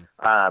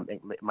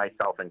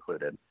 myself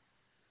included.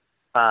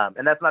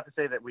 And that's not to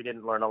say that we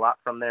didn't learn a lot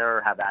from there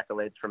or have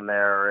accolades from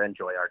there or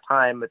enjoy our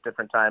time at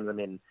different times. I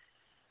mean,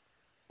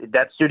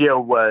 that studio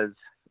was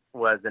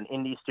an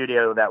indie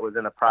studio that was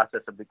in the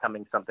process of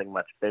becoming something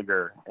much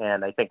bigger.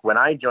 And I think when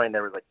I joined,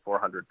 there was like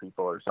 400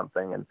 people or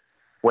something. And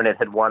when it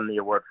had won the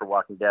award for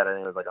Walking Dead, I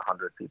think it was like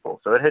 100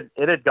 people. So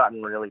it had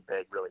gotten really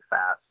big, really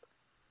fast.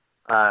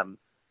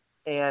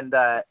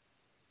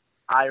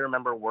 I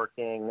remember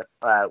working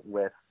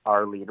with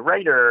our lead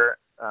writer,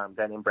 a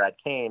guy named Brad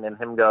Kane, and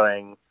him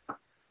going,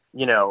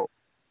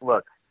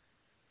 look,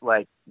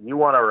 like, you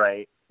want to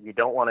write, you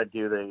don't want to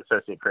do the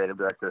associate creative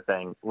director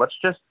thing. Let's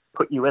just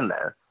put you in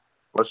there.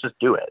 Let's just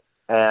do it.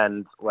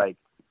 And like,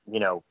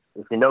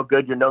 if you're no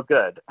good, you're no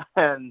good.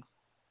 And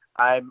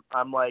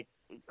I'm like,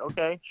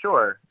 okay,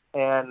 sure.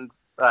 And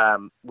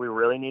we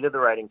really needed the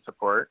writing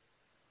support.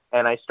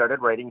 And I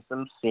started writing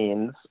some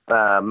scenes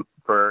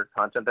for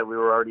content that we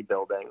were already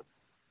building.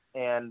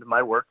 And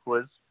my work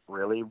was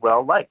really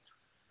well liked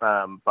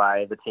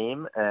by the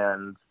team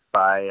and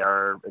by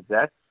our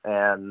execs.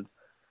 And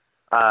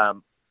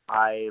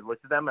I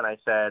looked at them and I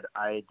said,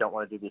 I don't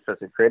want to do the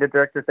associate creative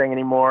director thing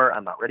anymore.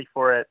 I'm not ready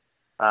for it.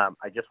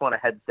 I just want to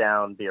heads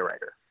down be a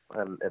writer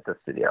at the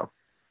studio.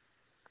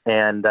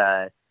 And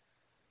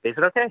they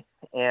said, okay.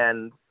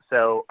 And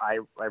so I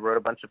wrote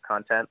a bunch of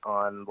content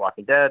on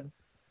Walking Dead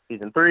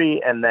season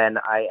 3, and then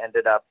I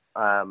ended up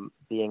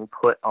being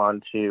put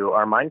onto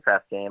our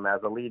Minecraft game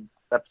as a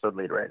episode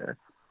lead writer.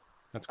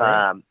 That's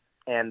great.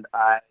 And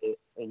I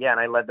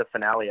led the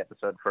finale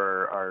episode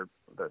for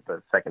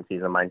the second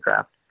season of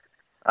Minecraft.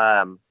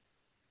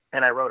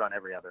 And I wrote on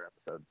every other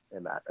episode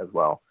in that as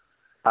well.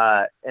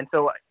 And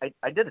so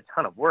I did a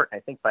ton of work. I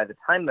think by the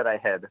time that I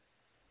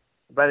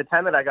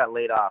got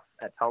laid off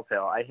at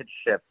Telltale, I had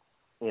shipped,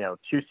 2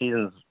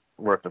 seasons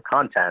worth of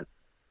content,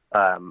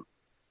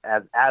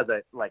 as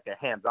a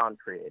hands-on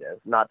creative,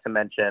 not to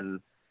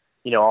mention,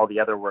 all the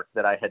other work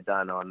that I had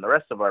done on the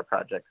rest of our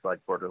projects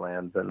like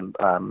Borderlands and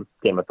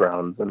Game of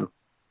Thrones and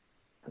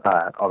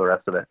all the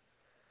rest of it.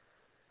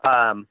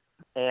 And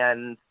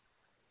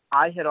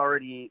by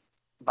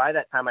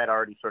that time, I'd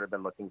already sort of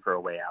been looking for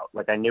a way out.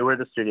 Like, I knew where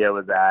the studio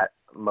was at.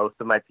 Most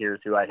of my peers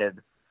who I had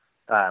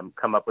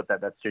come up with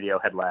that studio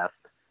had left.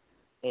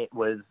 It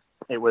was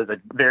a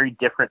very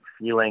different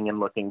feeling and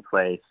looking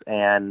place.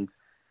 And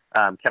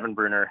Kevin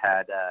Bruner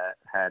had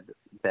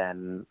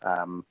been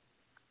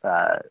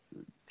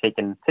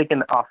taken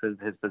off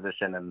his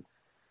position and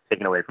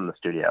taken away from the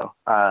studio.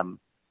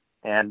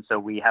 And so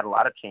we had a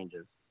lot of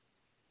changes.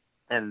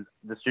 And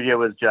the studio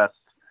was just,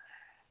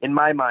 in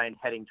my mind,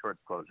 heading towards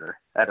closure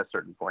at a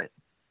certain point.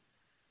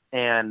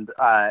 And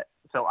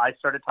so I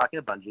started talking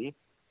to Bungie.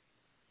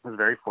 I was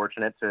very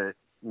fortunate to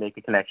make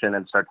a connection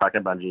and start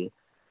talking to Bungie.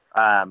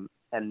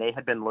 And they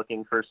had been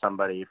looking for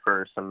somebody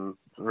for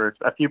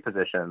a few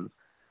positions.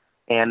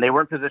 And they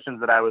weren't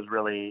positions that I was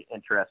really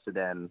interested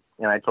in.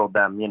 And I told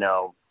them,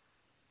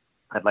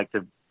 I'd like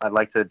to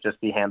just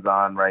be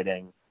hands-on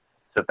writing.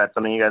 So if that's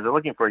something you guys are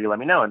looking for, you let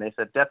me know. And they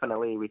said,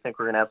 definitely, we think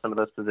we're going to have some of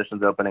those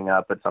positions opening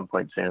up at some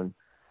point soon.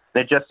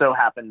 And it just so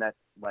happened that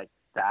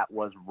that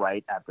was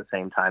right at the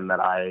same time that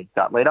I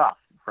got laid off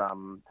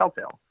from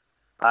Telltale.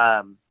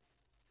 I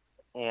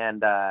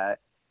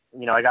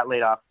got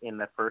laid off in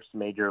the first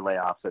major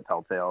layoffs at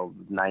Telltale.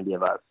 90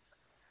 of us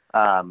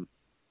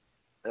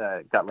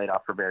got laid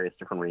off for various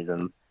different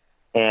reasons.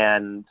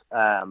 And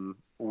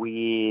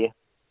the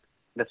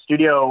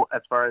studio,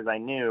 as far as I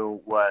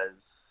knew, was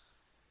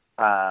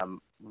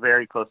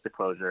very close to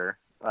closure.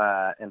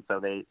 And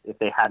so if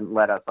they hadn't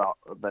let us all,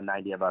 the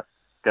 90 of us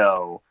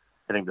go,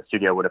 I think the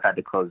studio would have had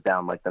to close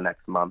down like the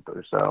next month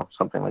or so,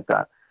 something like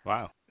that.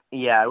 Wow.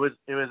 Yeah, it was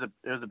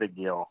a big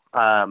deal.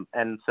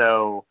 And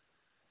so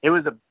it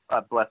was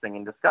a blessing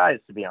in disguise,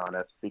 to be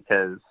honest,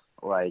 because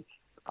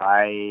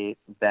I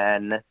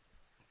then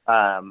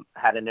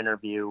had an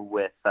interview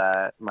with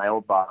my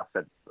old boss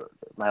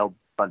my old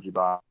Bungie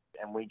boss,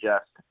 and we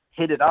just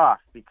hit it off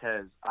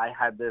because I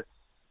had this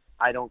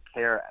I don't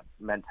care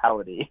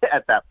mentality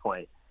at that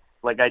point.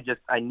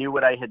 I knew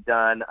what I had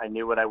done. I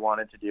knew what I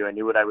wanted to do. I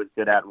knew what I was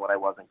good at and what I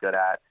wasn't good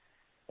at.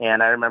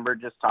 And I remember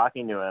just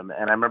talking to him.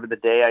 And I remember the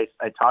day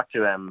I talked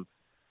to him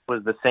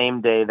was the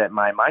same day that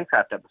my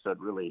Minecraft episode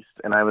released.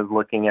 And I was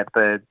looking at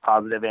the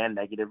positive and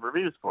negative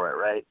reviews for it,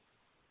 right?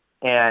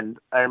 And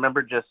I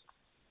remember just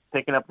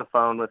picking up the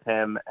phone with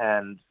him,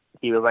 and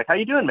he was like, "How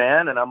you doing,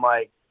 man?" And I'm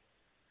like,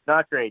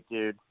 "Not great,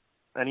 dude."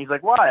 And he's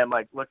like, "Why?" I'm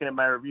like, looking at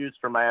my reviews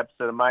for my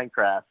episode of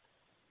Minecraft,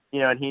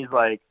 and he's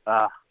like,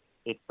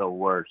 "It's the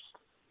worst,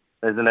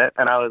 isn't it?"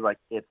 And I was like,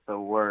 "It's the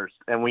worst."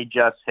 And we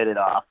just hit it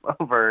off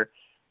over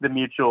the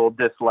mutual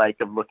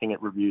dislike of looking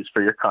at reviews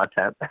for your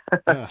content.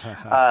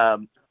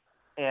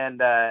 And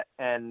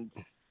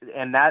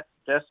that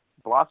just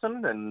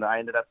blossomed, and I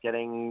ended up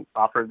getting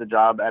offered the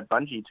job at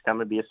Bungie to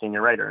come and be a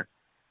senior writer.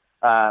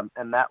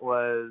 And that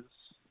was,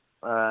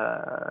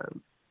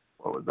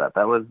 what was that?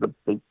 That was the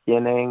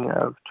beginning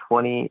of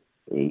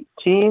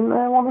 2018,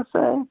 I want to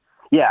say.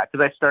 Yeah,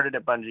 because I started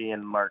at Bungie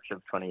in March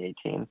of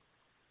 2018.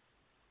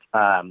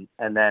 And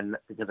then,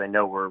 because I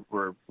know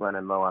we're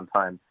running low on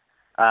time,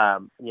 I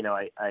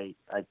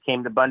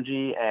came to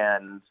Bungie,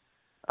 and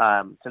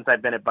since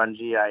I've been at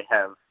Bungie, I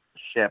have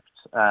shipped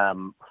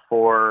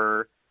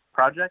 4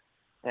 projects,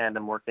 and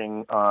I'm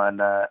working on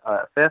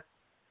a 5th.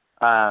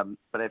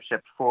 But I've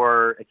shipped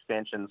 4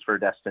 expansions for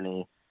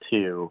Destiny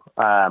 2.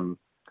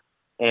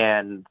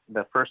 And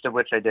the first of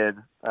which I did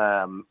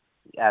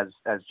as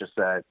just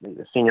a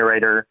senior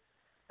writer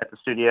at the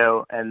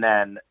studio, and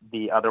then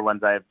the other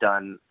ones I've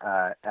done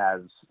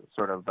as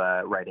sort of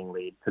writing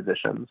lead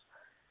positions.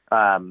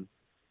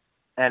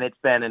 And it's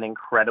been an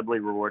incredibly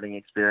rewarding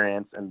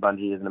experience, and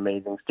Bungie is an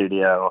amazing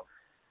studio,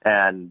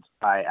 and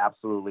I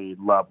absolutely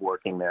love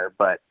working there.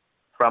 But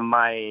from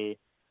my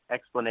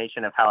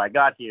explanation of how I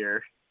got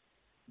here,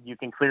 you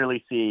can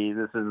clearly see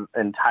this is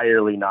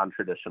entirely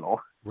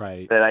non-traditional.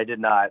 Right. That I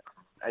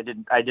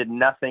did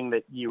nothing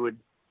that you would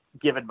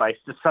give advice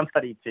to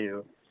somebody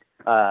to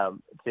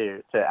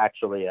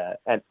actually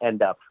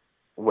end up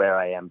where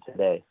I am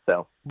today.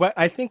 So, but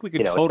I think we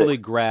could totally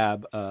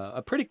grab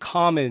a pretty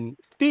common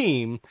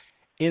theme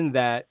in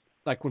that,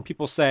 like when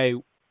people say,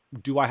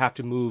 "Do I have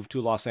to move to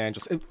Los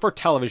Angeles for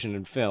television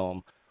and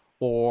film?"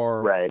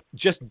 Or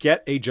just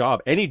get a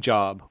job, any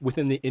job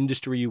within the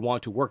industry you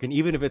want to work in,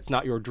 even if it's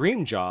not your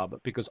dream job,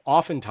 because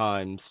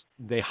oftentimes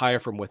they hire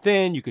from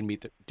within. You can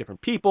meet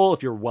different people.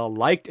 If you're well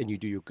liked and you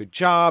do a good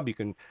job, you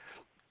can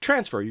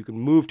transfer, you can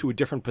move to a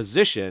different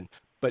position,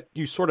 but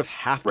you sort of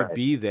have to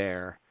be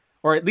there,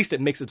 or at least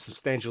it makes it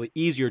substantially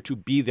easier to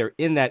be there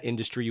in that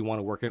industry you want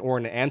to work in, or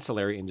in an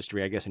ancillary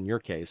industry, I guess in your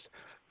case,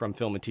 from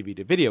film and TV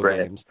to video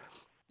games,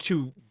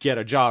 to get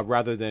a job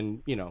rather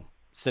than,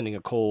 sending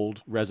a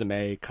cold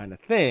resume kind of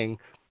thing.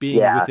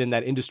 Being within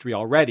that industry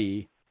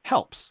already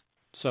helps.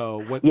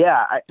 So what?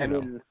 Yeah, I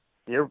mean,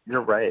 you're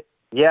right.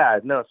 Yeah,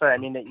 no, sorry. I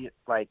mean,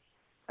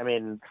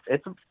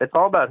 it's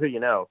all about who you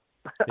know.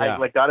 Yeah.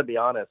 I gotta be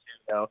honest.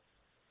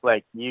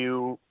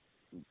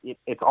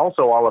 It's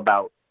also all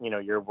about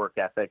your work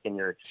ethic and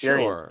your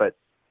experience. Sure. But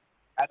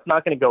that's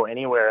not going to go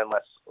anywhere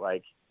unless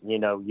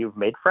you've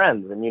made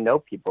friends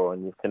and people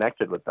and you've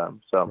connected with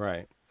them. So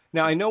right.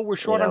 Now, I know we're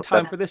short on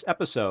time for this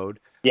episode,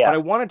 but I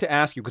wanted to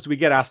ask you, because we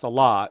get asked a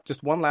lot,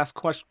 just one last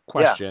question.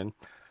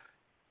 Yeah.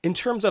 In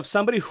terms of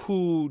somebody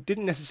who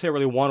didn't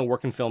necessarily want to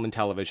work in film and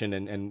television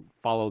and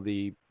follow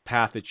the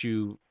path that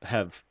you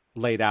have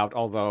laid out,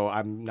 although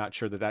I'm not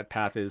sure that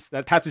path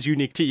is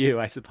unique to you,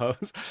 I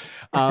suppose.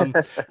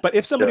 But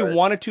if somebody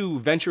wanted to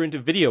venture into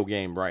video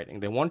game writing,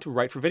 they wanted to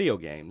write for video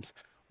games,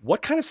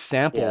 what kind of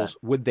samples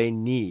would they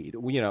need?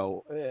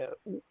 Who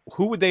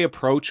would they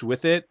approach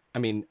with it? I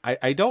mean,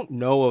 I don't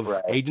know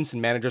of agents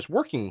and managers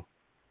working,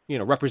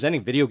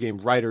 representing video game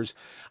writers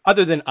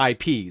other than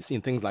IPs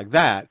and things like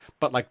that,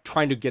 but like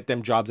trying to get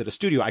them jobs at a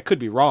studio. I could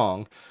be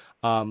wrong.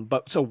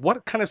 But so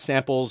what kind of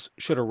samples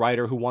should a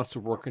writer who wants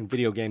to work in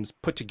video games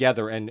put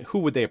together, and who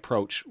would they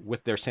approach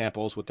with their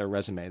samples, with their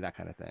resume, that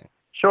kind of thing?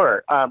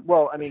 Sure.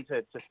 Well, I mean,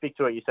 to speak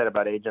to what you said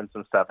about agents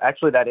and stuff,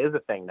 actually that is a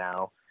thing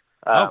now.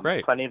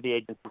 Great. Plenty of the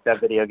agencies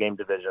have video game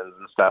divisions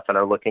and stuff and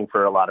are looking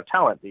for a lot of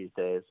talent these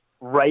days.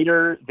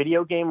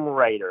 Video game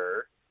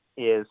writer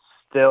is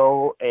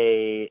still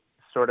a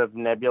sort of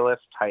nebulous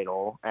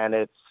title, and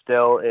it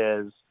still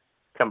is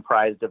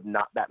comprised of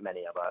not that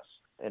many of us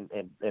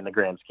in the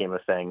grand scheme of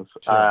things.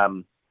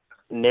 Sure.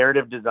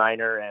 Narrative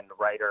designer and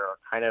writer are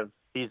kind of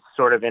these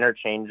sort of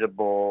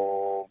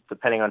interchangeable,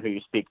 depending on who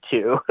you speak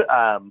to,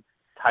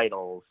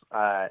 titles.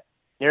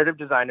 Narrative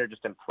designer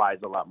just implies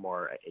a lot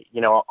more.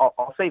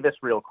 I'll say this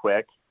real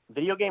quick.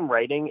 Video game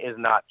writing is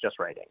not just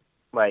writing.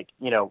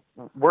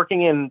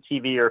 Working in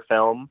TV or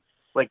film,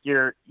 as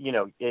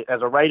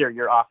a writer,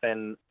 you're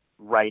often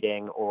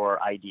writing or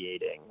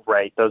ideating,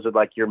 right? Those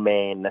are your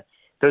main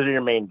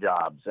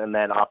jobs. And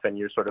then often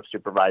you're sort of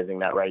supervising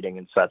that writing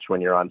and such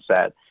when you're on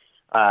set.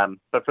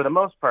 But for the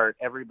most part,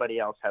 everybody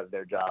else has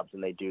their jobs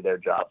and they do their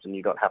jobs, and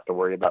you don't have to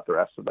worry about the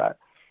rest of that.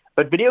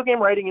 But video game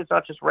writing is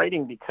not just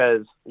writing,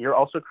 because you're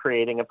also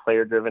creating a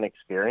player-driven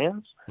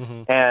experience.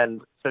 Mm-hmm.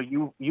 And so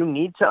you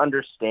need to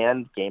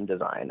understand game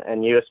design,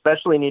 and you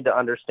especially need to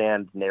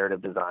understand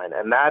narrative design.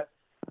 And that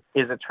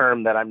is a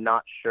term that I'm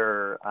not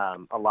sure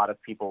a lot of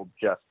people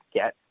just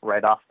get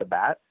right off the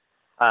bat,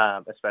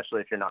 especially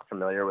if you're not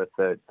familiar with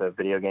the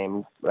video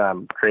game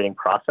creating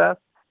process.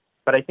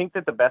 But I think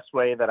that the best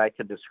way that I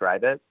could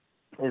describe it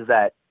is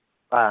that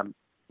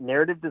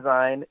narrative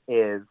design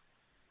is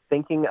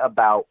thinking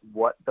about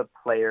what the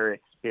player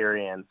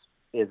experience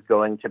is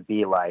going to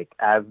be like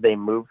as they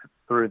move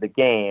through the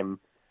game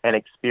and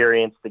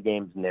experience the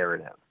game's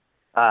narrative.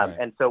 Right.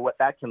 And so what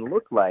that can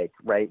look like,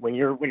 right, when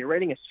you're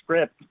writing a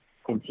script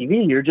in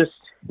TV, you're just,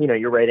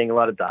 you're writing a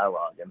lot of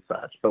dialogue and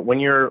such. But when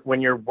you're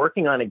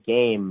working on a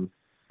game,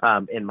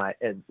 in my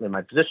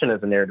position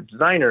as a narrative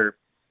designer,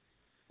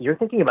 you're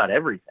thinking about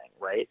everything,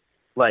 right?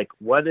 Like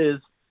what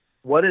is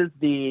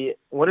the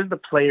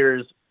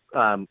player's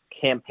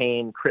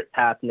campaign crit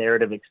path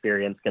narrative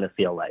experience going to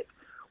feel like?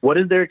 What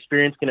is their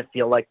experience going to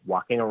feel like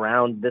walking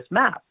around this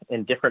map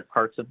in different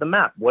parts of the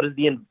map? What do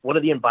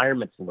the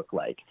environments look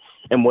like,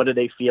 and what do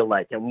they feel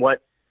like, and what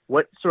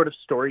sort of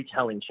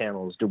storytelling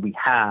channels do we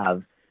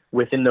have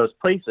within those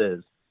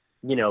places?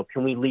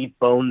 Can we leave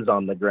bones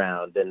on the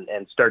ground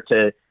and start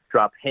to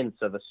drop hints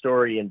of a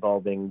story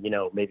involving,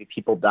 maybe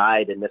people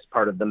died in this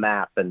part of the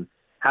map, and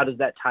how does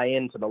that tie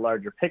into the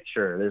larger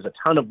picture? There's a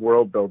ton of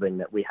world building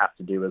that we have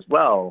to do as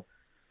well.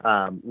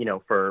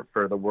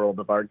 For the world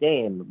of our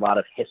game, a lot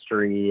of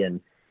history, and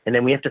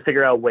then we have to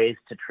figure out ways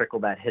to trickle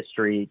that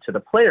history to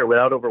the player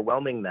without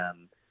overwhelming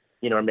them,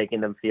 or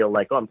making them feel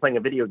like, oh, I'm playing a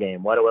video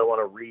game. Why do I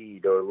want to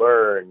read or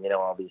learn?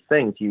 All these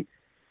things. You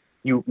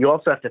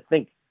also have to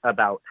think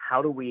about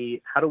how do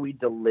we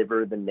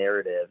deliver the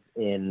narrative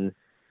in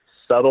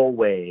subtle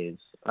ways,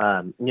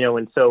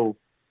 and so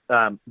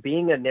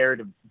being a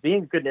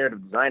good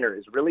narrative designer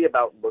is really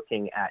about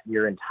looking at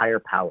your entire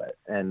palette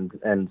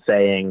and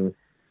saying.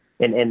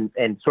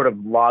 And sort of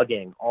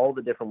logging all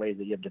the different ways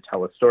that you have to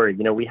tell a story.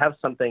 We have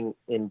something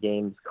in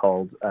games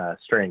called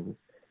strings.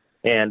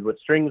 And what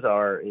strings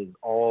are is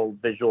all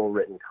visual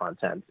written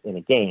content in a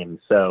game.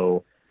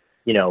 So,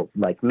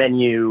 like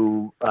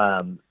menu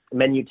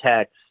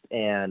text,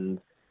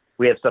 and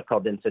we have stuff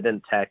called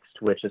incident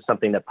text, which is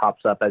something that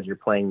pops up as you're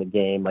playing the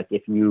game. Like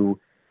if you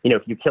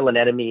kill an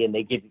enemy and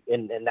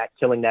that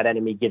killing that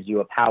enemy gives you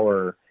a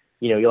power,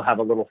 you'll have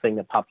a little thing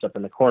that pops up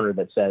in the corner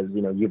that says,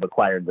 you've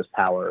acquired this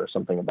power or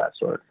something of that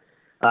sort.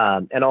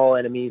 And all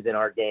enemies in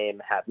our game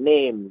have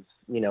names,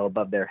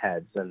 above their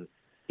heads. And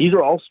these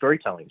are all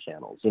storytelling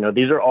channels.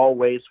 These are all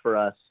ways for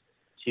us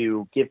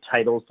to give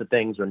titles to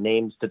things or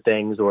names to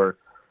things, or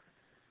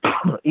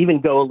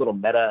even go a little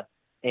meta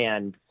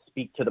and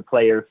speak to the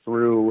player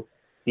through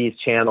these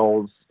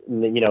channels,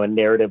 in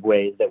narrative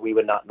ways that we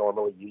would not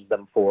normally use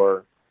them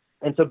for.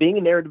 And so being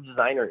a narrative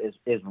designer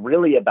is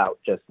really about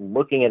just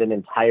looking at an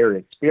entire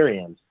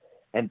experience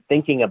and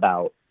thinking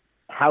about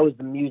how is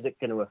the music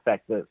going to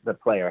affect the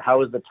player?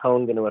 How is the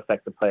tone going to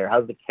affect the player? How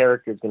is the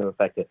characters going to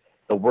affect it?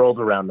 The world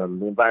around them,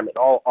 the environment,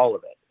 all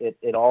of it.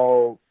 It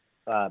all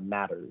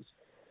matters,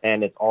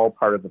 and it's all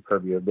part of the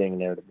purview of being a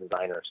narrative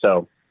designer.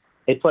 So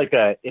it's like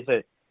it's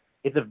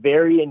a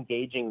very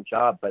engaging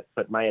job, but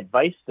my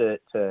advice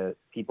to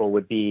people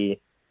would be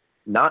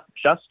not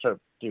just to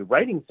do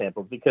writing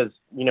samples, because,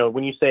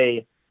 when you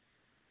say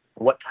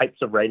what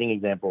types of writing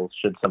examples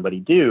should somebody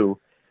do,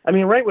 I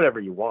mean, write whatever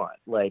you want.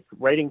 Like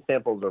writing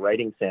samples are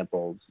writing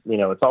samples.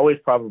 It's always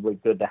probably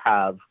good to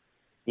have,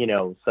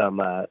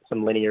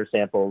 some linear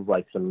samples,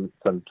 like some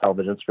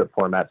television script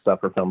format stuff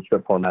or film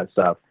script format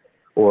stuff,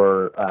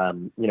 or,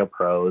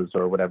 prose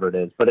or whatever it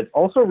is. But it's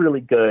also really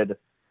good.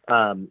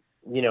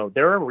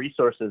 There are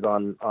resources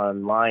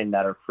online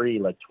that are free,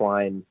 like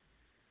Twine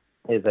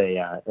is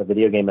a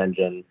video game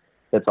engine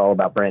that's all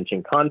about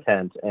branching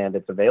content, and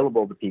it's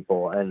available to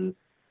people. And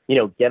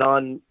get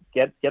on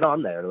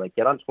there, like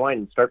get on Twine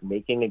and start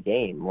making a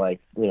game,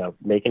 like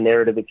make a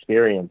narrative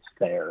experience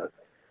there.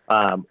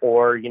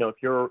 Or if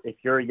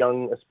you're a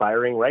young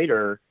aspiring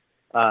writer,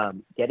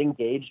 get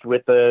engaged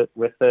with the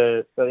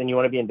and you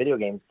want to be in video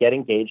games, get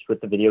engaged with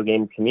the video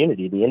game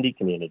community, the indie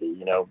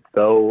community.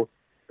 Go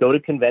to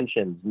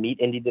conventions, meet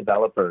indie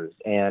developers,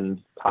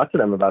 and talk to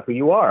them about who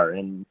you are,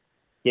 and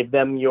give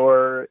them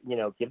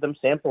give them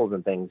samples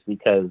and things,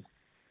 because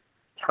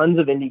tons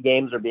of indie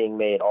games are being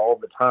made all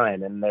the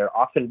time, and they're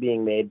often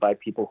being made by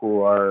people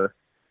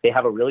they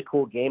have a really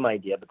cool game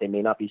idea, but they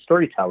may not be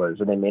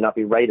storytellers, or they may not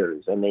be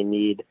writers, and they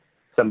need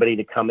somebody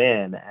to come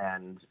in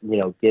and,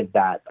 give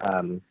that,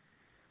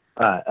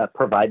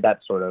 provide that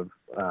sort of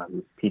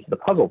piece of the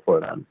puzzle for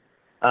them.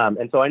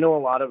 And so I know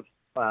a lot of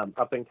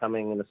up and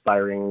coming and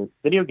aspiring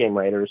video game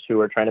writers who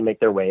are trying to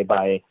make their way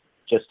by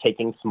just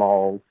taking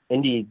small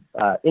indie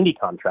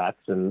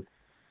contracts and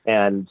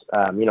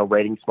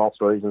writing small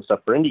stories and stuff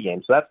for indie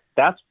games. So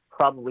that's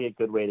probably a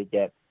good way to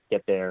get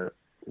there,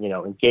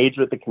 engage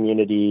with the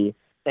community.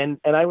 And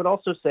I would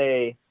also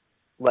say,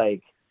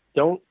 like,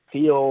 don't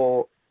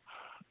feel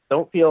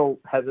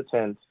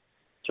hesitant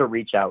to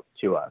reach out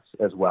to us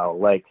as well.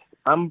 Like,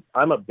 I'm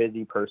a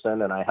busy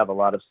person and I have a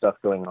lot of stuff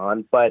going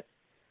on, but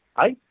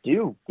I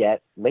do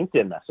get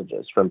LinkedIn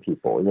messages from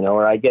people,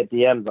 or I get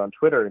DMs on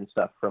Twitter and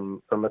stuff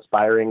from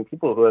aspiring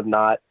people who have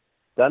not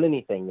done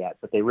anything yet,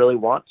 but they really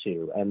want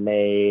to. And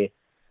they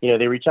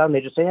reach out and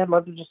they just say, I'd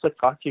love to just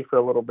talk to you for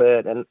a little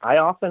bit. And I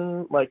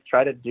often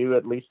try to do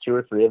at least 2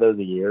 or 3 of those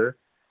a year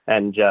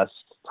and just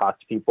talk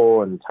to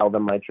people and tell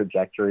them my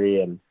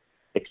trajectory. And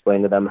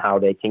explain to them how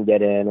they can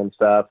get in and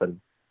stuff. And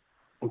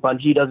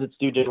Bungie does its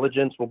due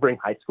diligence. We'll bring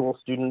high school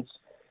students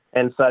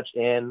and such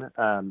in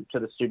to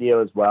the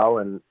studio as well,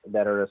 and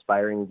that are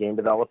aspiring game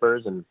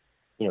developers, and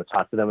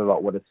talk to them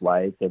about what it's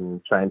like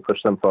and try and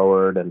push them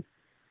forward. And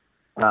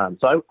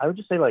so I would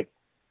just say, like,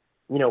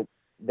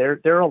 there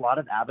are a lot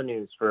of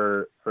avenues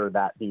for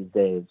that these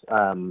days.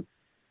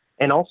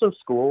 And also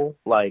school,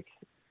 like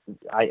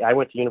I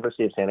went to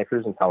University of Santa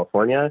Cruz in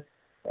California,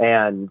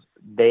 and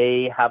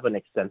they have an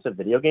extensive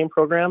video game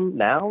program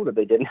now that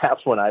they didn't have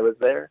when I was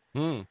there.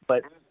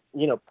 But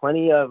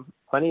plenty of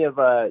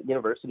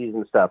universities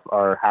and stuff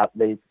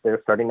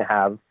they're starting to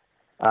have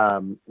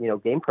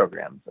game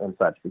programs and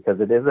such, because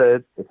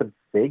it's a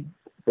big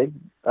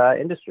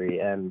industry,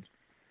 and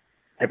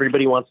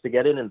everybody wants to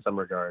get in some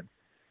regard.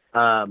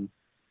 And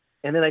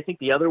then I think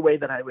the other way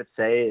that I would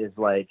say is,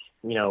 like,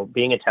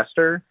 being a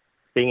tester,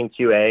 being in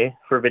QA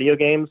for video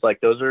games,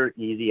 like, those are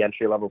easy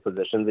entry-level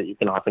positions that you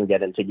can often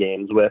get into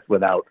games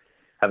without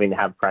having to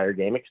have prior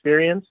game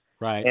experience.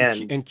 Right.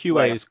 And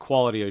QA is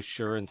quality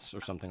assurance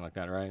or something like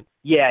that, right?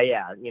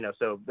 Yeah.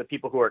 So the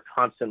people who are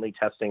constantly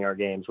testing our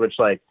games, which,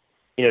 like,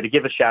 to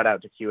give a shout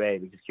out to QA,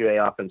 because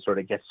QA often sort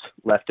of gets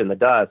left in the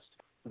dust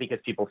because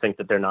people think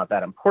that they're not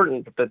that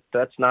important, but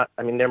that's not,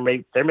 I mean, there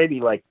may be,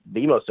 like,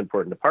 the most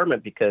important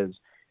department, because,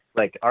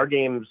 like, our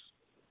games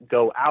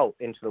go out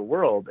into the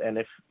world, and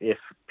if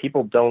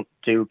people don't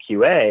do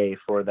QA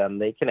for them,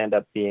 they can end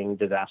up being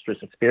disastrous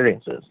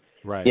experiences.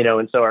 Right.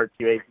 And so our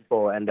QA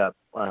people end up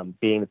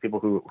being the people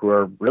who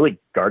are really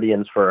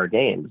guardians for our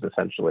games,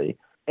 essentially.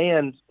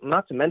 And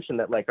not to mention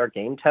that, like, our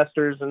game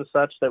testers and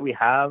such that we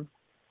have,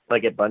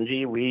 like, at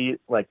Bungie,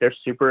 they're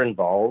super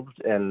involved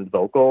and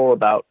vocal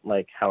about,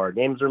 like, how our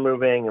games are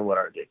moving and what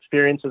our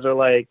experiences are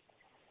like.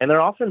 And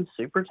they're often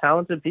super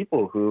talented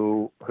people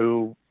who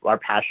are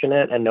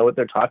passionate and know what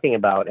they're talking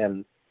about.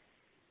 And,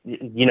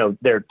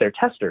 they're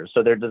testers.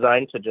 So they're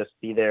designed to just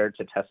be there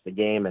to test the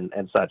game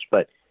and such.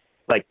 But,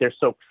 like, they're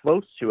so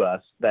close to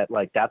us that,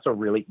 like, that's a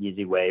really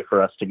easy way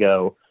for us to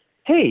go,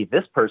 hey,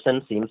 this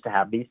person seems to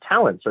have these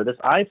talents or this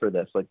eye for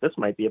this. Like, this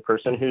might be a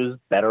person who's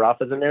better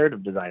off as a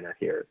narrative designer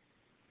here.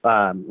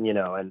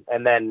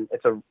 And then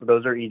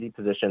those are easy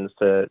positions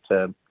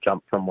to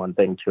jump from one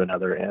thing to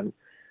another in.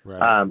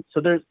 Right.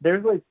 So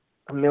there's like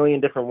a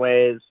million different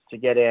ways to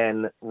get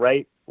in.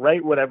 Write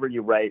whatever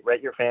you write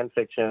your fan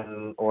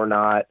fiction or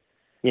not.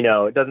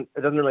 It doesn't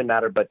really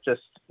matter, but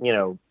just,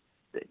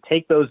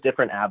 take those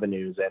different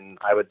avenues, and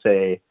I would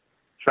say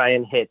try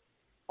and hit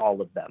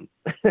all of them,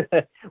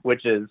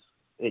 which is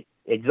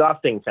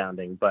exhausting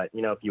sounding, but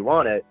if you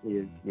want it,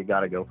 you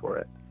got to go for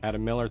it.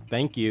 Adam Miller,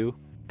 thank you.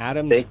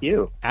 Thank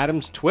you.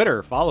 Adam's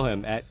Twitter, follow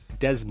him at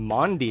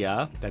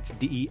Desmondia. That's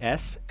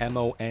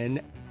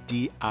Desmondia.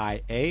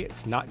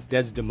 It's not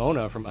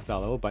Desdemona from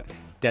Othello, but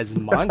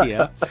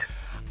Desmondia.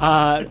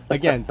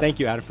 Again, thank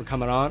you, Adam, for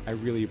coming on. I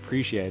really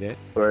appreciate it.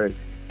 Word.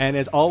 And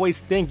as always,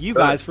 thank you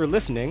guys for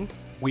listening.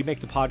 We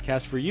make the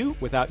podcast for you.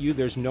 Without you,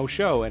 there's no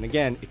show. And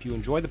again, if you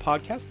enjoy the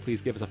podcast,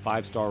 please give us a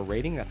 5-star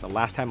rating. That's the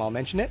last time I'll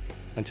mention it.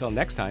 Until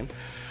next time.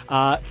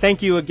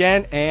 Thank you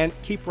again, and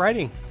keep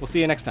writing. We'll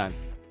see you next time.